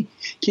حقوقی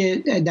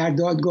که در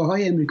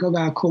دادگاه‌های امریکا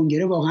و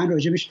کنگره واقعا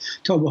راجبش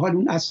تا به حال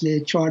اون اصل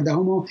 14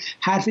 ما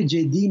حرف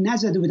جدی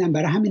نزده بودن،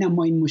 برای همین هم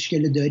ما این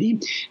مشکل داریم.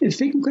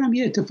 فکر می‌کنم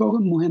یه اتفاق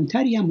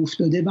مهمتری هم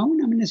افتاده و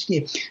اون هم این است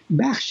که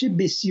بخش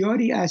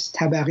بسیاری از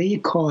طبقه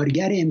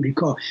کارگر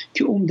امریکا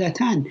که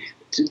عمدتاً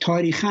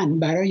تاریخاً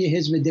برای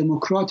حزب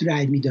دموکرات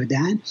رأی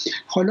میدادن،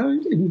 حالا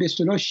به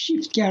اصطلاح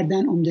شیفت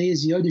کردن عمده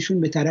زیادشون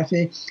به طرف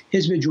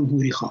حزب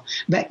جمهوری خواه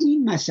و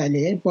این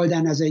مسئله با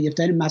در نظر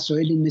گرفتن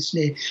مسائلی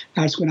مثل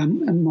عرض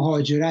کنم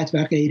مهاجرت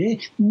و غیره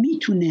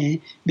میتونه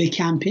به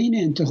کمپین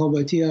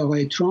انتخاباتی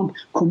آقای ترامپ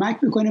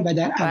کمک بکنه و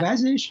در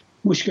عوضش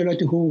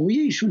مشکلات حقوقی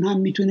ایشون هم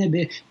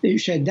میتونه به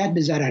شدت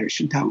به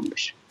ضررشون تمام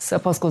بشه.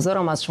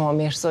 سپاسگزارم از شما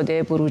مهرزاد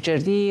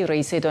بروجردی،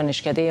 رئیس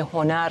دانشکده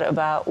هنر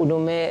و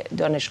علوم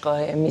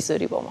دانشگاه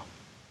میزوری با ما.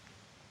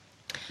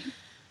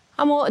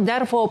 اما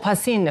در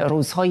واپسین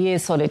روزهای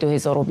سال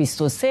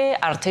 2023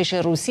 ارتش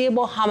روسیه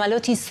با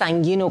حملاتی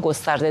سنگین و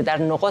گسترده در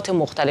نقاط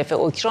مختلف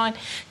اوکراین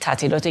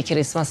تعطیلات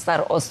کریسمس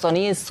در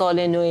آستانه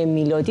سال نو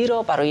میلادی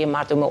را برای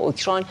مردم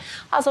اوکراین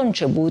از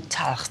آنچه بود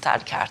تلخ‌تر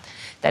کرد.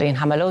 در این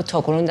حملات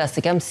تاکنون دست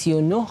کم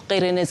 39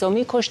 غیر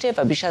نظامی کشته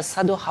و بیش از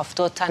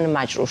 170 تن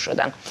مجروح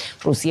شدند.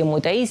 روسیه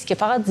مدعی است که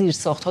فقط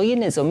زیرساخت‌های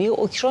نظامی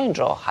اوکراین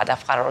را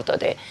هدف قرار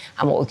داده،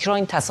 اما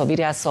اوکراین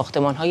تصاویری از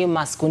ساختمان‌های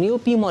مسکونی و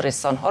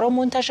بیمارستان‌ها را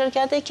منتشر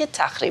کرده که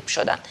تخریب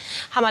شدند.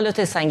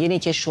 حملات سنگینی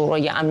که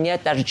شورای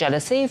امنیت در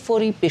جلسه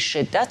فوری به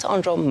شدت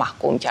آن را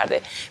محکوم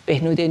کرده.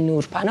 بهنود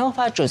نورپناه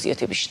و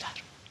جزئیات بیشتر.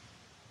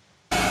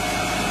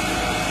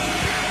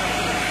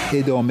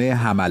 ادامه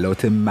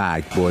حملات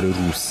مرگبار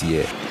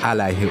روسیه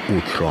علیه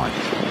اوکراین.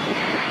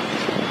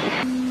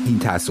 این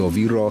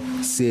تصاویر را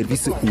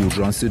سرویس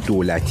اورژانس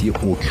دولتی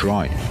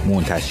اوکراین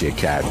منتشر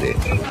کرده.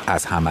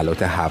 از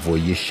حملات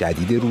هوایی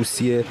شدید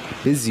روسیه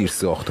به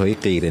زیرساخت‌های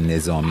غیر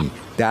نظامی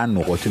در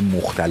نقاط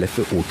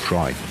مختلف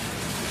اوکراین،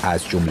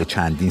 از جمله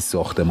چندین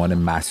ساختمان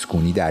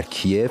مسکونی در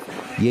کیف،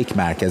 یک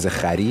مرکز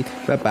خرید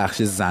و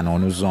بخش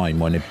زنان و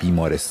زایمان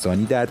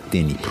بیمارستانی در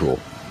دنیپرو.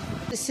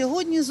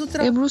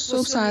 امروز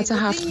صبح ساعت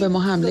 7 به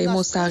ما حمله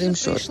مستقیم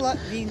شد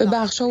به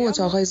بخش‌ها و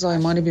اتاق‌های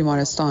زایمان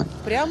بیمارستان.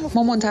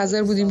 ما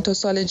منتظر بودیم تا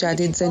سال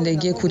جدید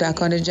زندگی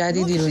کودکان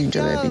جدیدی رو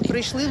اینجا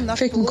ببینیم.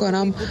 فکر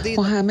می‌کنم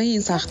ما همه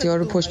این سختی‌ها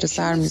رو پشت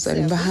سر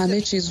می‌ذاریم و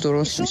همه چیز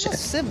درست میشه.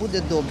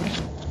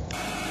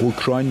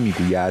 اوکراین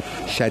میگوید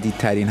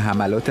شدیدترین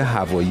حملات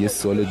هوایی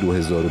سال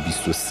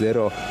 2023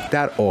 را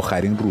در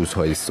آخرین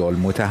روزهای سال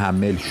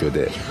متحمل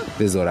شده.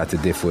 وزارت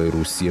دفاع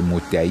روسیه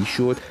مدعی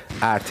شد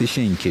ارتش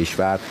این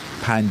کشور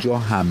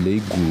 50 حمله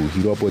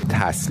گروهی را با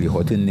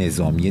تسلیحات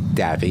نظامی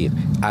دقیق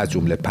از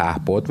جمله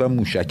پهپاد و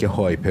موشک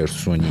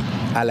هایپرسونیک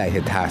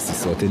علیه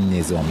تأسیسات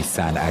نظامی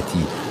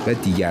صنعتی و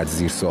دیگر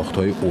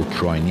زیرساخت‌های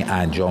اوکراینی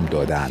انجام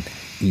دادند.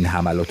 این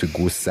حملات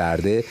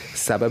گسترده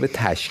سبب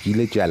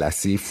تشکیل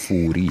جلسه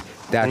فوری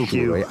در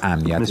شورای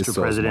امنیت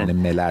سازمان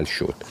ملل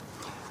شد.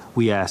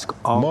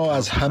 ما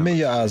از همه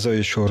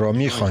اعضای شورا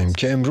می‌خواهیم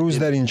که امروز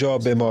در اینجا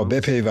به ما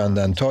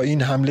بپیوندند تا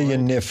این حمله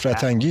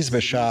نفرت انگیز به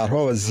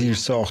شهرها و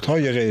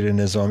زیرساخت‌های غیر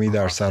نظامی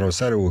در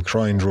سراسر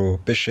اوکراین رو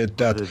به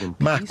شدت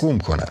محکوم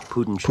کند.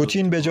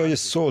 پوتین به جای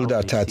صلح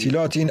در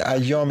تعطیلات این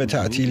ایام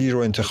تعطیلی رو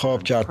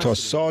انتخاب کرد تا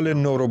سال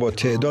نو رو با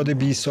تعداد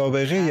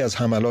بی‌سابقه‌ای از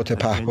حملات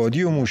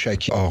پهپادی و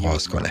موشکی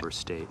آغاز کنه.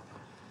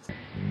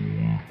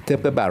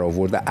 طبق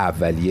برآورد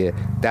اولیه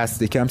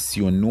دست کم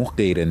 39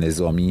 غیر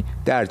نظامی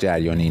در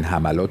جریان این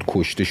حملات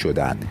کشته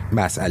شدند،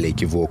 مسئله‌ای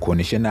که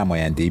واکنش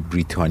نماینده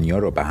بریتانیا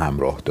را به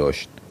همراه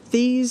داشت.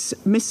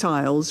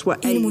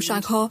 این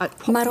موشک‌ها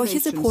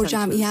مراکز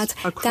پرجمعیت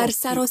در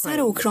سراسر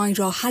اوکراین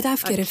را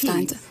هدف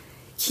گرفتند.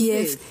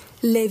 کیف،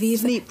 لویو،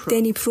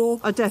 دنیپرو،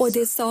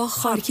 اودسا،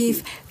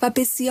 خارکیف و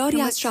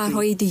بسیاری از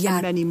شهرهای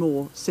دیگر.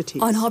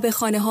 آنها به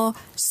خانه‌ها،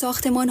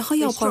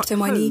 ساختمان‌های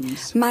آپارتمانی،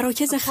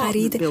 مراکز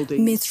خرید،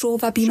 مترو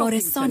و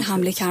بیمارستان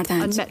حمله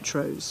کردند.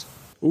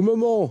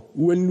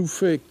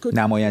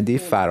 نماینده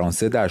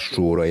فرانسه در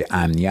شورای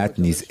امنیت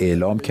نیز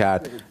اعلام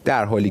کرد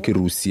در حالی که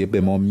روسیه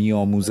به ما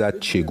می‌آموزد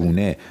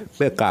چگونه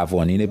به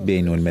قوانین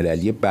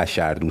بین‌المللی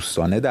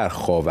بشردوستانه در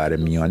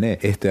خاورمیانه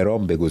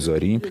احترام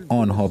بگذاریم،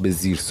 آنها به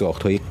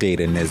زیرساخت‌های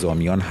غیر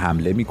نظامیان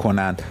حمله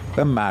می‌کنند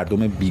و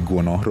مردم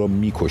بیگناه را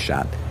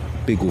می‌کشند.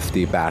 به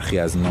گفته برخی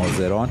از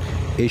ناظران،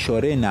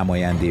 اشاره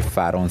نماینده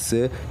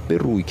فرانسه به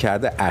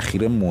رویکرد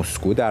اخیر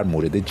مسکو در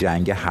مورد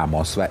جنگ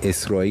حماس و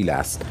اسرائیل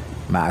است،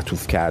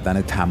 معطوف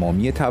کردن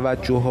تمامی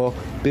توجه‌ها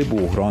به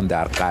بحران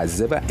در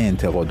غزه و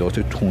انتقادات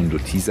تند و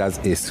تیز از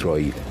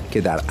اسرائیل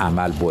که در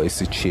عمل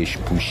باعث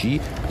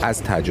چشم‌پوشی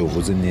از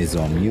تجاوز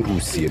نظامی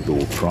روسیه به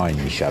اوکراین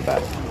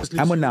می‌شود.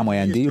 اما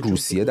نماینده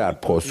روسیه در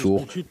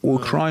پاسخ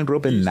اوکراین را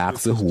به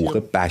نقض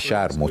حقوق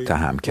بشر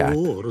متهم کرد.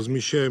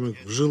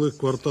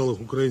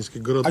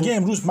 اگه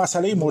امروز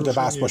مسئله مورد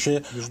بحث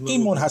باشه،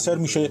 این منحصر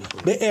میشه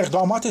به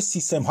اقدامات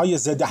سیستم‌های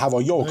ضد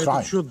هوایی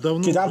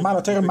اوکراین که در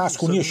مناطق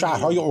مسکونی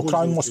شهرهای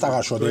اوکراین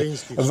مستقر شده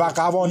و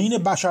قوانین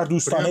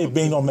بشردوستانه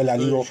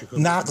بین‌المللی رو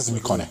نقض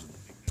میکنه.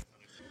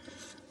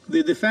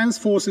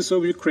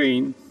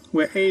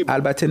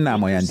 البته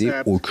نماینده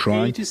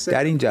اوکراین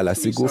در این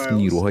جلسه گفت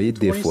نیروهای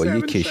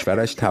دفاعی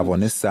کشورش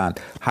توانستند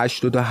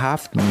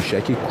 87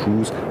 موشک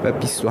کروز و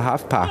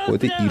 27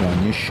 پهپاد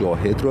ایرانی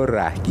شاهد را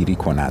رهگیری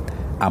کنند،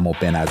 اما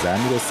به نظر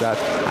می‌رسد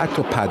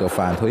حتی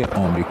پدافندهای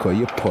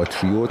آمریکایی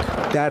پاتریوت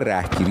در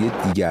رهگیری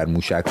دیگر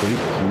موشک‌های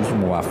کروز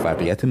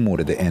موفقیت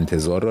مورد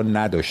انتظار را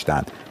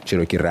نداشتند،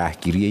 چرا که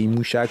رهگیری این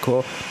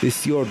موشک‌ها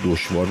بسیار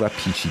دشوار و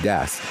پیچیده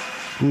است.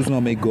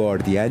 روزنامه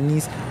گاردین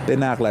نیز به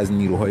نقل از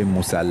نیروهای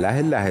مسلح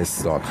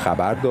لهستان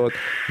خبر داد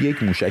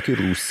یک موشک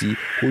روسی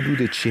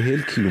حدود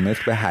 40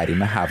 کیلومتر به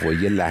حریم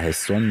هوایی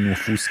لهستان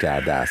نفوذ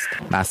کرده است،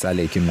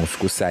 مسئله‌ای که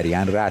مسکو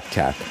سریعاً رد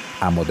کرد،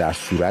 اما در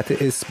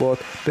صورت اثبات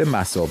به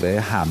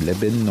مثابه حمله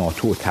به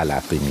ناتو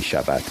تلقی می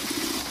شود.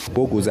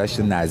 با گذشت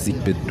نزدیک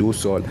به 2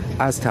 سال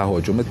از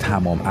تهاجم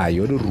تمام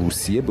عیار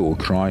روسیه به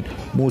اوکراین،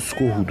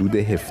 مسکو حدود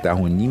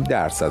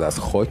 17.5% از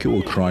خاک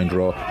اوکراین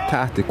را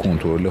تحت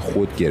کنترل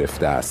خود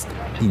گرفته است.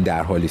 این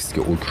در حالی است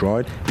که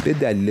اوکراین به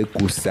دلیل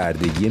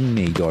گستردگی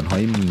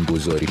میدان‌های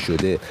مینگذاری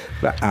شده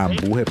و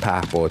انبوه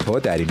پهپادها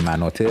در این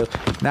مناطق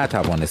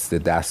نتوانسته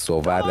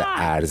دستاورد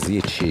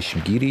ارزی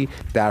چشمگیری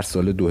در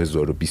سال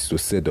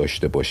 2023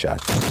 داشته باشد.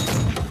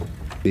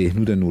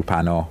 بهنود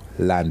نورپناه،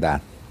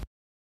 لندن.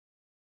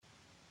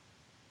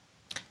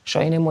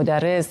 شاهین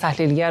مدرس،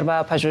 تحلیلگر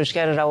و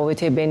پژوهشگر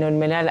روابط بین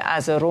الملل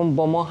از روم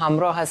با ما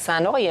همراه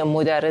هستند. آقای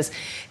مدرس،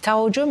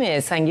 تهاجم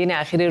سنگین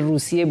اخیر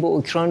روسیه به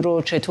اوکراین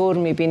رو چطور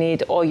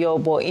می‌بینید؟ آیا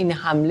با این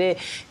حمله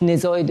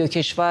نزاع دو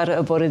کشور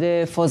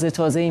وارد فاز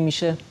تازه‌ای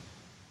میشه؟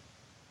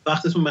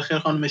 وقتتون بخیر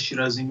خانم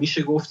شیرازی.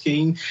 میشه گفت که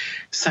این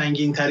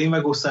سنگین ترین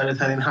و گسترده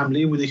ترین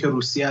حمله بوده که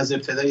روسیه از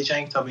ابتدای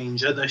جنگ تا به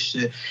اینجا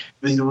داشته.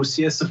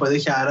 روسیه استفاده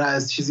کرده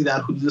از چیزی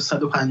در حدود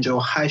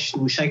 158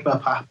 موشک و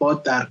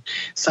پهپاد در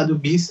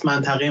 120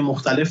 منطقه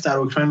مختلف در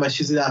اوکراین و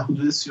چیزی در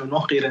حدود 39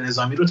 غیر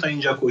نظامی رو تا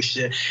اینجا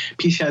کشته.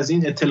 پیش از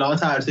این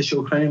اطلاعات ارتش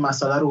اوکراین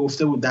مسئله رو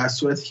گفته بود در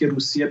صورتی که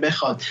روسیه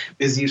بخواد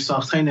به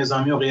زیرساخت‌های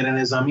نظامی و غیر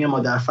نظامی ما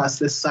در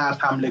فصل سرد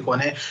حمله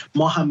کنه،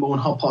 ما هم به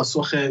اونها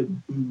پاسخ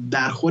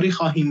درخوری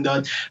خواهیم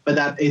داد. و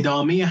در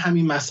ادامه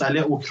همین مسئله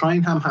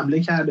اوکراین هم حمله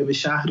کرده به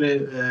شهر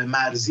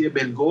مرزی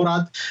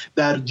بلگوراد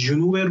در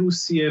جنوب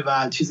روسیه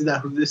و چیزی در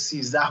حدود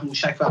 13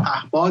 موشک و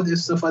پهپاد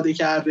استفاده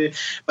کرده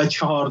و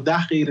 14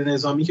 غیر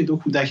نظامی که 2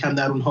 کودک هم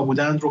در اونها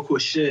بودند رو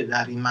کشته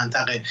در این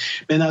منطقه.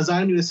 به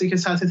نظر میرسه که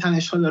سطح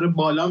تنش‌ها داره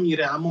بالا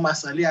میره، اما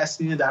مسئله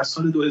اصلی در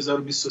سال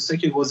 2023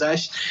 که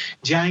گذشت،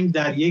 جنگ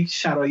در یک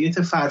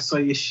شرایط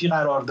فرسایشی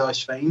قرار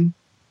داشت و این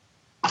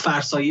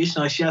فرسایش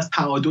ناشی از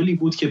تعادلی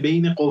بود که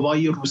بین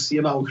قوای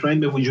روسیه و اوکراین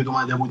به وجود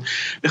اومده بود.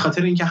 به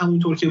خاطر اینکه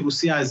همونطور که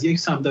روسیه از یک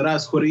سمت داره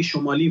از کره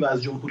شمالی و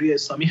از جمهوری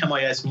اسلامی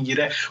حمایت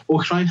میگیره،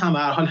 اوکراین هم به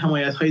هر حال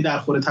حمایت‌های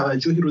درخور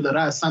توجهی رو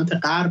داره از سمت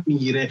غرب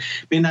میگیره.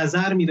 به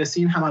نظر میرسه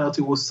این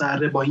حملات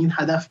گسترده با این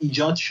هدف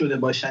ایجاد شده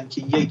باشند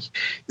که یک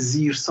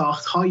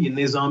زیرساخت‌های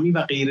نظامی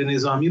و غیر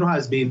نظامی رو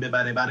از بین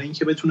ببره، برای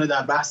اینکه بتونه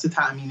در بحث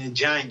تأمین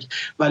جنگ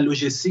و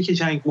لوجستیک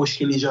جنگ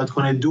مشکل ایجاد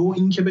کنه. 2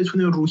 اینکه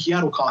بتونه روحیه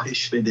رو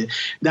کاهش بده.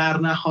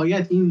 در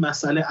نهایت این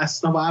مسئله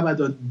اصلا و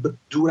ابدا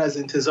دور از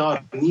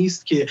انتظار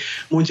نیست که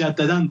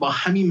مجددا با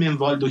همین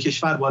منوال 2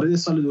 کشور وارد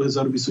سال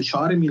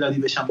 2024 میلادی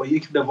بشن با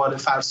یک روال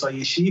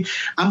فرسایشی.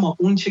 اما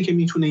اون چه که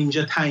میتونه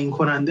اینجا تعیین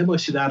کننده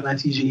باشه در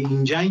نتیجه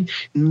این جنگ،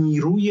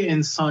 نیروی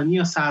انسانی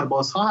یا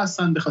سربازها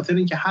هستن، به خاطر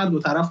اینکه هر دو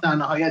طرف در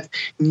نهایت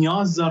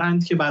نیاز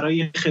دارند که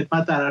برای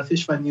خدمت در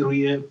ارتش و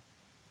نیروی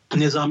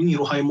نظامی،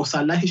 نیروهای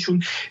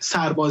مسلحشون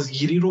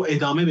سربازگیری رو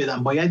ادامه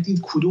بدن. باید دید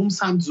کدوم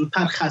سمت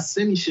زودتر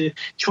خسته میشه،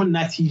 چون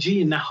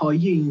نتیجه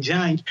نهایی این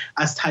جنگ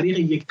از طریق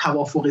یک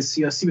توافق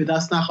سیاسی به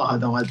دست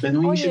نخواهد آمد. به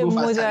نوعی میشه گفت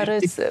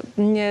مدرس،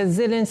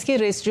 زلنسکی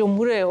رئیس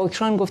جمهور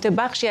اوکراین گفته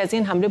بخشی از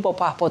این حمله با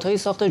پهپادهای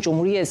ساخت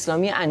جمهوری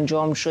اسلامی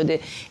انجام شده.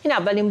 این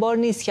اولین بار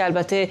نیست که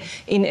البته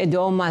این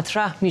ادعا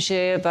مطرح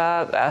میشه و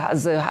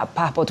از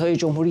پهپادهای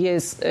جمهوری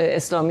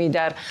اسلامی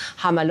در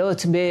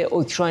حملات به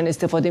اوکراین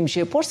استفاده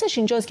میشه. پرسش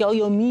اینجاست که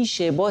آیا میشه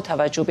با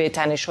توجه به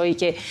تنش‌هایی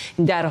که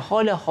در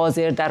حال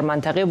حاضر در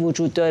منطقه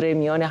وجود داره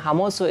میان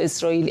حماس و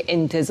اسرائیل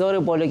انتظار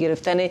بالا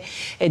گرفتن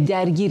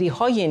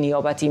درگیری‌های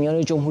نیابتی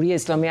میان جمهوری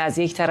اسلامی از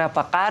یک طرف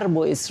و غرب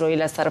و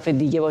اسرائیل از طرف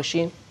دیگه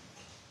باشیم؟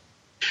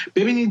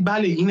 ببینید،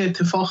 بله، این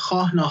اتفاق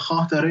خواه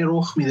ناخواه داره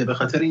رخ میده، به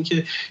خاطر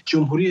اینکه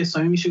جمهوری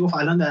اسلامی میشه گفت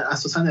الان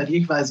اساسا در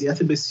یک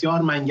وضعیت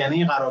بسیار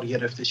منگنه‌ای قرار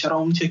گرفته. چرا؟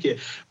 اونچه که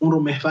اون رو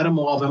محور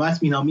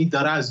مقاومت مینامید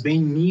داره از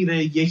بین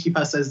میره، یکی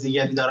پس از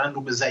دیگری دارن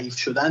رو به ضعیف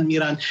شدن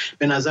میرن.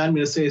 به نظر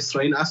میرسه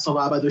اسرائیل اصلا و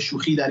ابدا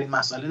شوخی در این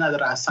مسئله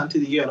نداره. از سمت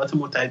دیگه ایالات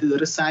متحده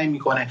داره سعی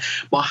میکنه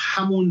با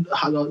همون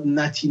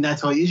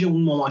نتایج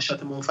اون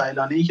مماشات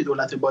منفعلانه‌ای که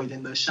دولت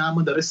بایدن داشته،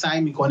 اما داره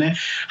سعی میکنه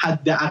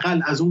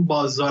حداقل از اون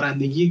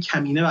بازدارندگی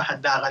کمینه و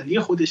حداقلی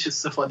خودش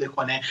استفاده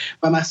کنه.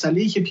 و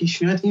مسئله‌ای که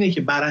پیش میاد اینه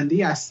که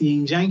برنده اصلی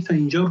این جنگ تا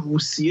اینجا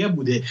روسیه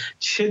بوده،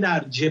 چه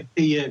در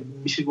جبهه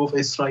میشه گفت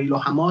اسرائیل و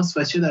حماس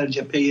و چه در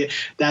جبهه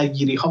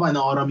درگیری‌ها و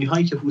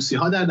ناآرامی‌هایی که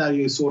روسی‌ها در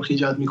دریای سرخ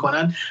ایجاد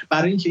می‌کنن،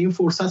 برای اینکه این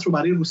فرصت رو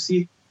برای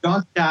روسیه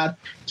ایجاد کرد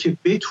که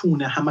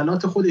بتونه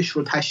حملات خودش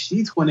رو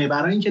تشدید کنه،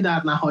 برای اینکه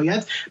در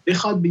نهایت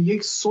بخواد به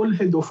یک صلح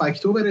دو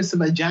فاکتور برسه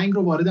و جنگ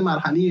رو وارد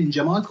مرحله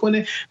انجماد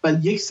کنه و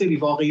یک سری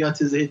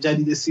واقعیات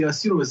جدید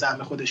سیاسی رو به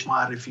زعم خودش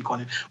معرفی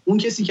کنه. اون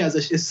کسی که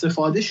ازش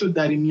استفاده شد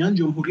در این میان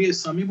جمهوری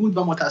اسلامی بود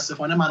و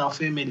متاسفانه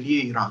منافع ملی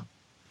ایران.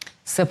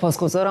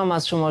 سپاسگزارم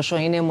از شما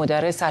شاهین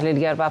مدرس،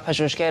 تحلیلگر و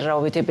پژوهشگر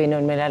روابط بین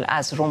الملل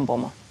از روم با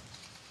ما.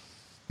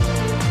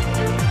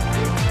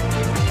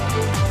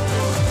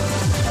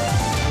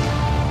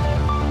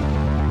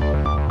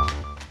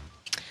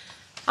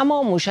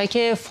 اما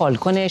موشک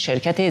فالکون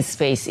شرکت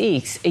اسپیس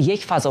ایکس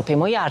یک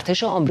فضاپیمای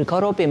ارتش آمریکا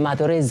را به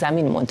مدار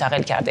زمین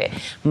منتقل کرده.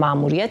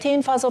 مأموریت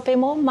این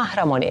فضاپیما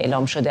محرمانه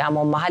اعلام شده،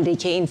 اما محلی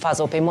که این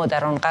فضاپیما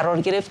در آن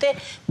قرار گرفته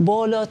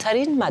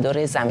بالاترین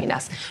مدار زمین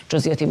است.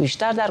 جزئیات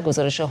بیشتر در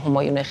گزارش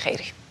همایون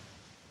خیری.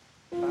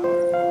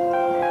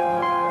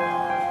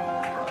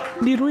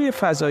 نیروی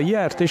فضایی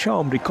ارتش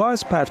آمریکا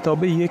از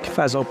پرتاب یک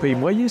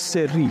فضاپیمای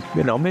سری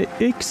به نام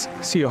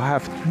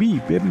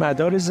X-37B به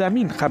مدار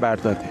زمین خبر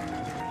داده.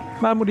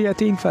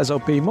 مأموریت این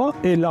فضاپیما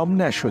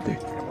اعلام نشده.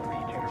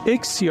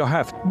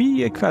 X-37B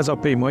یک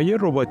فضاپیمای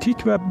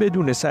رباتیک و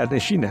بدون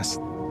سرنشین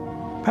است.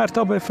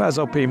 پرتاب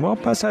فضاپیما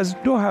پس از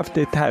 2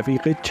 هفته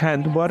تعویق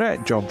چند باره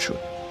انجام شد.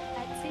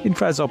 این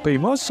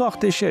فضاپیما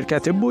ساخت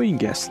شرکت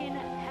بوئینگ است.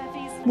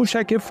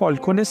 موشک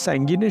فالکون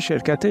سنگین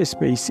شرکت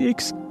اسپیس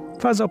ایکس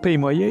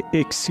فضاپیمای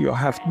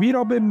X-37B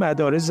را به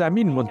مدار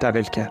زمین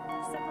منتقل کرد.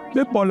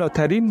 به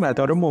بالاترین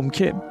مدار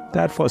ممکن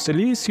در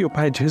فاصله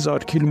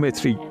 35,000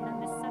 کیلومتری،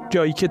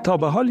 جایی که تا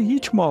به حال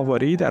هیچ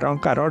ماهواره‌ای در آن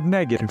قرار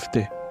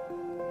نگرفته.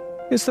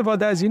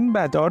 استفاده از این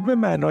مدار به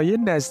معنای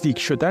نزدیک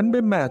شدن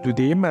به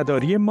محدوده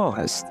مداری ماه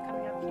است.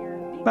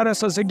 بر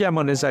اساس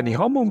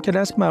گمانه‌زنی‌ها ممکن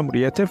است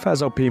مأموریت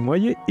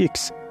فضاپیمای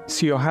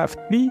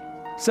X-37B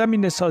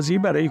زمین سازی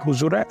برای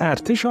حضور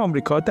ارتش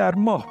آمریکا در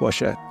ماه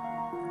باشد.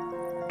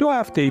 2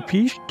 هفته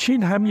پیش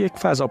چین هم یک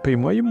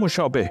فضاپیمای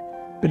مشابه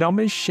به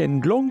نام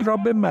شنلونگ را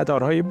به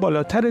مدارهای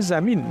بالاتر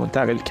زمین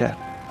منتقل کرد.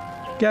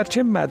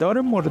 گرچه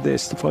مدار مورد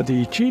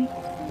استفاده چین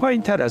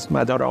پایین‌تر از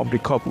مدار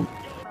آمریکا بود.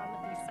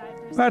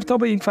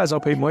 پرتاب این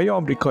فضاپیمای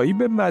آمریکایی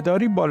به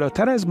مداری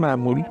بالاتر از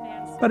معمول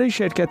برای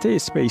شرکت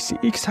اسپیس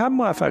ایکس هم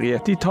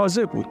موفقیتی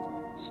تازه بود.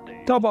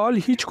 تا به حال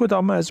هیچ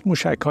کدام از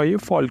موشک‌های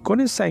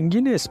فالکون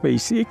سنگین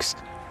اسپیس ایکس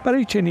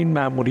برای چنین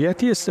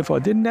مأموریتی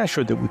استفاده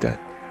نشده بودند.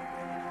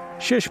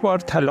 6 بار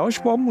تلاش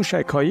با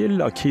موشک‌های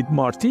لاکهید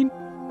مارتین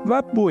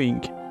و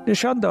بوئینگ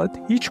نشان داد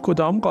هیچ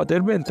کدام قادر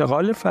به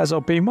انتقال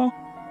فضاپیما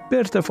به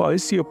ارتفاع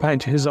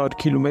 35,000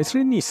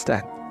 کیلومتری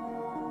نیستند.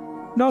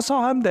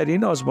 ناسا هم در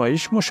این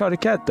آزمایش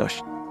مشارکت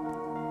داشت.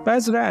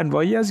 بذر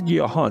انواعی از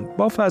گیاهان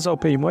با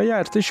فضاپیمای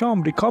ارتش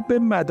آمریکا به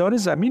مدار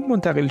زمین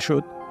منتقل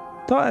شد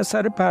تا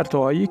اثر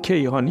پرتوهای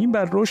کیهانی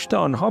بر رشد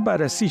آنها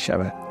بررسی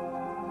شود.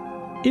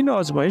 این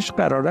آزمایش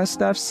قرار است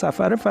در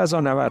سفر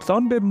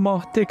فضانوردان به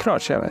ماه تکرار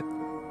شود.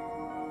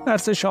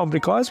 ارتش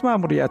آمریکا از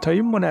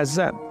مأموریت‌های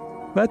منظم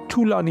و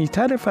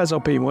طولانی‌تر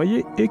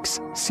فضاپیمای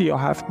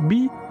X-37B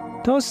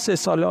تا 3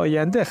 سال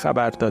آینده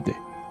خبر داده.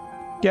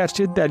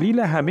 گرچه دلیل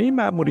همه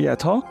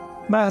مأموریت‌ها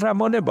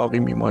محرمانه باقی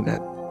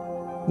می‌ماند.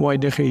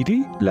 معین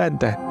خیری،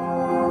 لندن.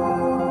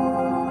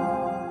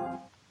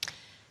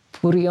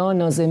 پوریا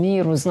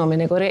ناظمی،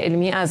 روزنامه‌نگار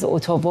علمی از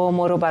اتاوا،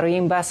 ما رو برای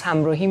این بحث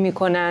همراهی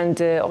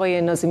می‌کنند.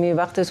 آقای ناظمی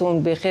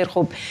وقتتون بخیر.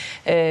 خب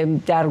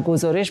در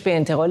گزارش به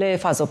انتقال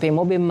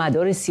فضاپیما به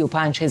مدار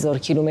 35,000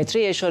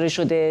 کیلومتری اشاره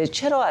شده.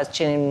 چرا از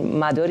چنین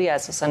مداری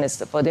اساساً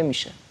استفاده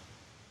میشه؟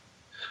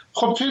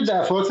 خب توی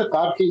دفعات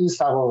قبل که این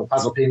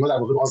فضاپیما در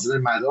واقع عازم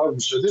مدار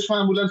می‌شدش،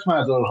 معمولاً تو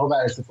مدارها و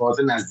ارتفاعات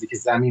نزدیک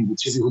زمین بود،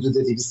 چیزی حدود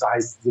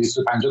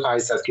 250 تا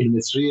 800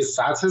 کیلومتری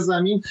سطح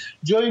زمین،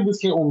 جایی بود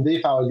که عمده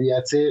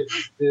فعالیت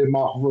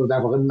ماه در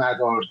واقع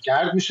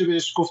مدارگرد میشه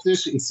بهش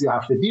گفتش،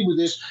 X-37B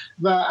بودش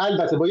و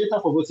البته با یه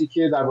تفاوتی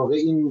که در واقع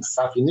این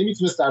سفینه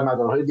میتونست در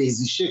مدارهای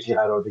بیضی شکلی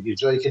قرار بگیره،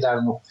 جایی که در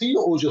نقطه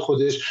اوج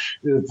خودش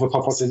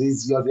تا فاصله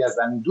زیادی از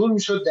زمین دور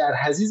میشد، در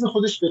حضیض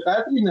خودش به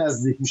قدری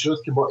نزدیک میشد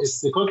که با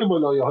اصطکاک با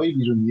لایه‌های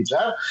بیرونی جو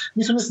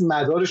میتونست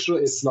مدارش رو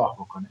اصلاح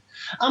بکنه.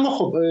 اما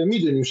خب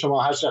میدونیم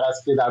شما هر چقدر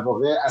که در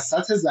واقع از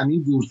سطح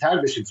زمین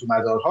دورتر بشیم تو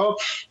مدارها،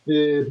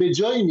 به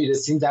جایی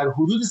میرسیم در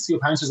حدود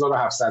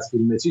 35,700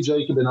 کیلومتری،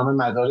 جایی که به نام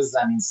مدار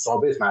زمین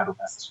ثابت معروف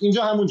است.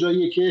 اینجا همون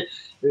جاییه که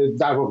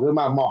در واقع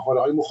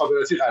ماهواره‌های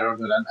مخابراتی قرار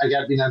دارن.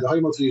 اگر بیننده‌های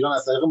ما تو ایران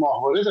از طریق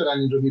ماهواره دارن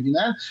این رو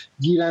می‌بینن،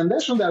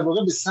 گیرندهشون در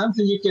واقع به سمت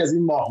یکی از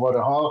این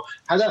ماهواره‌ها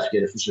هدف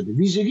گرفته شده.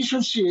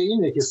 ویژگیشون چیه؟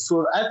 اینه که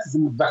سرعت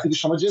وقتی که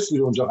شما جسمی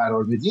رو اونجا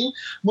قرار بدین،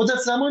 مدت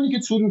زمانی که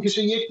طول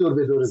می‌کشه یک دور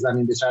به دور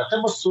زمین بچرخه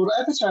با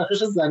سرعت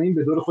چرخش زمین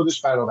به دور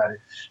خودش برابره.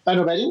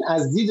 بنابراین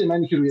از دید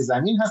منی که روی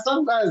زمین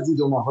هستم و از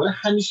دید ماهواره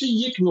همیشه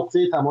یک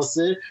نقطه تماس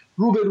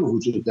رو به رو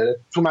وجود داره.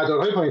 تو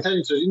مدارهای پایین‌تر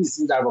اینطوری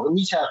نیست، در واقع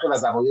میچرخه و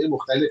زوایای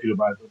مختلفی رو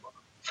باید بکنه.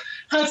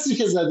 حدسی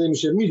که زده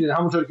میشه، میدونه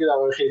همونطور که در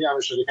واقع خیلی هم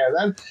اشاره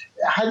کردن،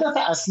 هدف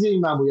اصلی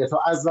این ماموریت‌ها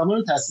از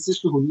زمان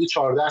تأسیسش که حدود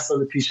 14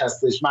 سال پیش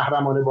هستش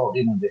محرمانه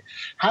باقی مونده.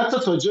 حتی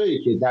تا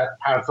جایی که در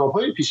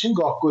پرتاب‌های پیشین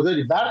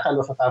گاه‌گداری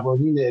برخلاف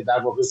قوانین در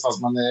واقع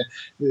سازمان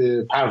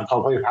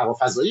پرتاب‌های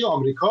هوافضایی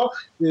آمریکا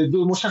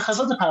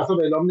مشخصات پرتاب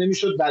اعلام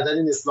نمی‌شد، بعداً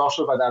این اصلاح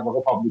شد و در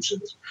واقع پابلیک شد.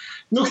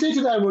 نکته‌ای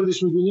که در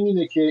موردش می‌دونیم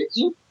اینه که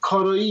این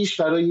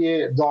کاراییش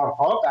برای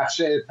دارها،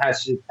 بخش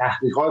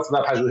تحقیقات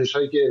و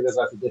پژوهش‌هایی که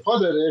وزارت دفاع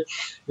داره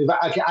و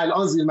که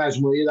الان زیر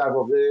مجموعه در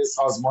واقع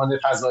سازمان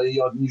فضایی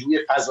یا نیروی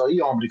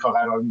فضایی آمریکا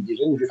قرار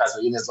میگیره، نیروی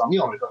فضایی نظامی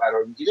آمریکا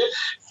قرار میگیره،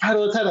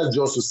 فراتر از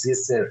جاسوسی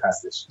صرف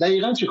هستش.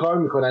 دقیقاً چه کار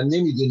میکنن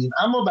نمیدونیم،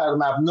 اما بر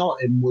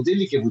مبنای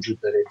مدلی که وجود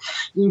داره،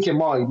 این که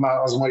ما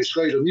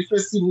آزمایشگاهی رو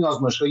میفرستیم، این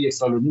آزمایشگاه 1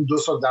 سال و نیم 2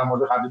 سال در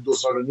مورد قبل 2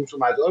 سال و نیم تو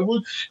مدار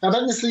بود و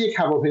بعد مثل یک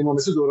هواپیما،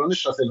 مثل دوران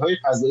شاتل‌های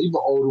فضایی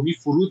با آرومی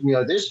فرود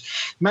میادش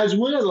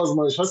مجموعه از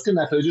آزمایش هاست که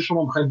نتایج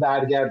شما میخواید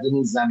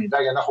برگردونید زمین،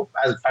 وگرنه خب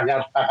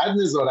فقط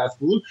نظارت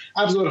بود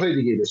ابزارهای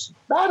دیگه داشتیم.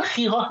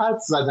 برخی ها حد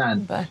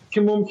زدن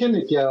که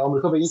ممکنه که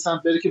آمریکا به این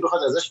سمت بره که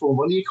بخواد ازش به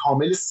عنوان یک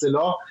حامل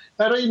سلاح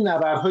برای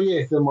نبردهای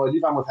احتمالی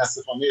و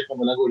متاسفانه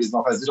احتمالاً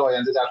گریزناپذیر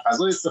آینده در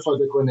فضا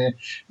استفاده کنه.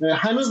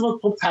 هنوز ما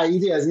خب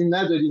تاییدی از این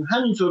نداریم.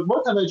 همینطور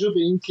با توجه به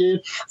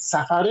اینکه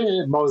سفر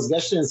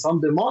بازگشت انسان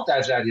به ماه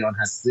در جریان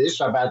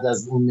هستش و بعد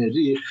از اون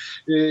مریخ،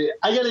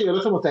 اگر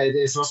ایالات متحده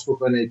احساس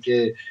بکنه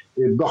که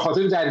به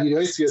خاطر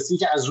درگیری‌های سیاسی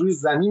که از روی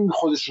زمین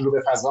خودشون رو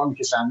به فضا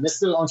میکشن،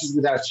 مثل آن چیزی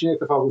که در چین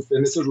اتفاق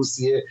افتاده، مثل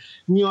روسیه،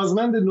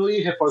 نیازمند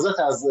نوعی حفاظت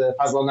از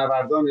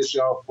فضانوردانش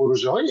یا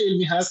پروژه‌های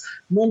علمی هست،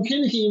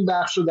 ممکنه که این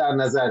بخش رو در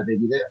نظر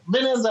بگیره. به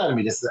نظر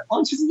میرسه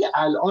آن چیزی که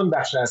الان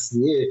بخش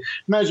اصلیه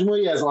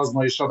مجموعی از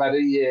آزمایش‌ها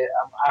برای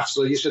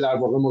افزایش در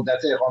واقع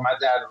مدت اقامت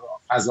در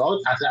فضا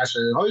تحت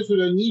اشعه‌های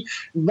طولانی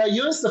و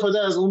یا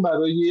استفاده از اون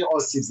برای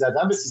آسیب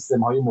زدن به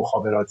سیستم‌های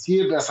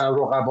مخابراتی مثلا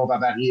رقبا و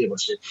بقیه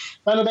باشه.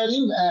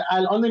 بنابراین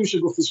الان نمیشه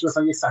گفتش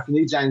مثلا یک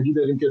سفینه جنگی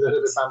داریم که داره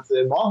به سمت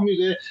ماه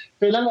میره،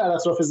 فعلا در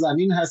اطراف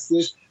زمین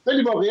هستش،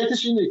 ولی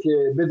واقعیتش اینه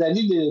که به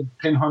دلیل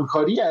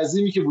پنهانکاری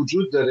عظیمی که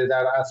وجود داره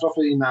در اطراف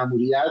این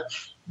مأموریت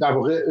در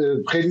واقع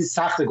خیلی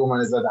سخت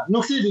گمان زدن.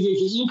 نکته دیگه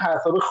که این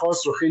پرتاب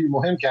خاص رو خیلی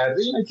مهم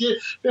کرده اینه که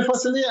به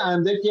فاصله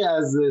اندکی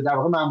از در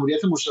واقع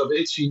مأموریت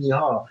مشابه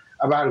چینی‌ها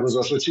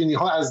برگزار شد.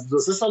 چینی‌ها از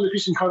 2-3 سال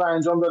پیش این کار رو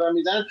انجام دارن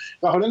میدن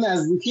و حالا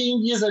نزدیکی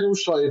این یه ذره اون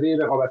شایبه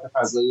رقابت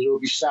فضایی رو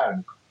بیشتر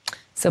میکنه.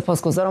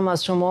 سپاسگزارم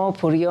از شما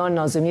پوریا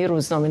ناظمی،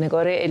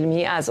 روزنامه‌نگار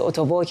علمی از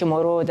اتاوا که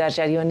ما رو در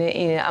جریان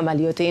این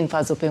عملیات این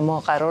فضاپیما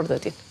قرار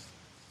دادید.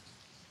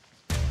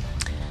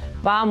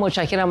 و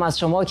متشکرم از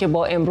شما که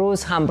با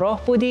امروز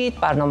همراه بودید.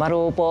 برنامه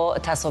رو با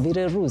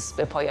تصاویر روز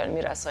به پایان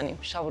می‌رسانیم.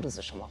 شب و روز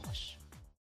شما خوش.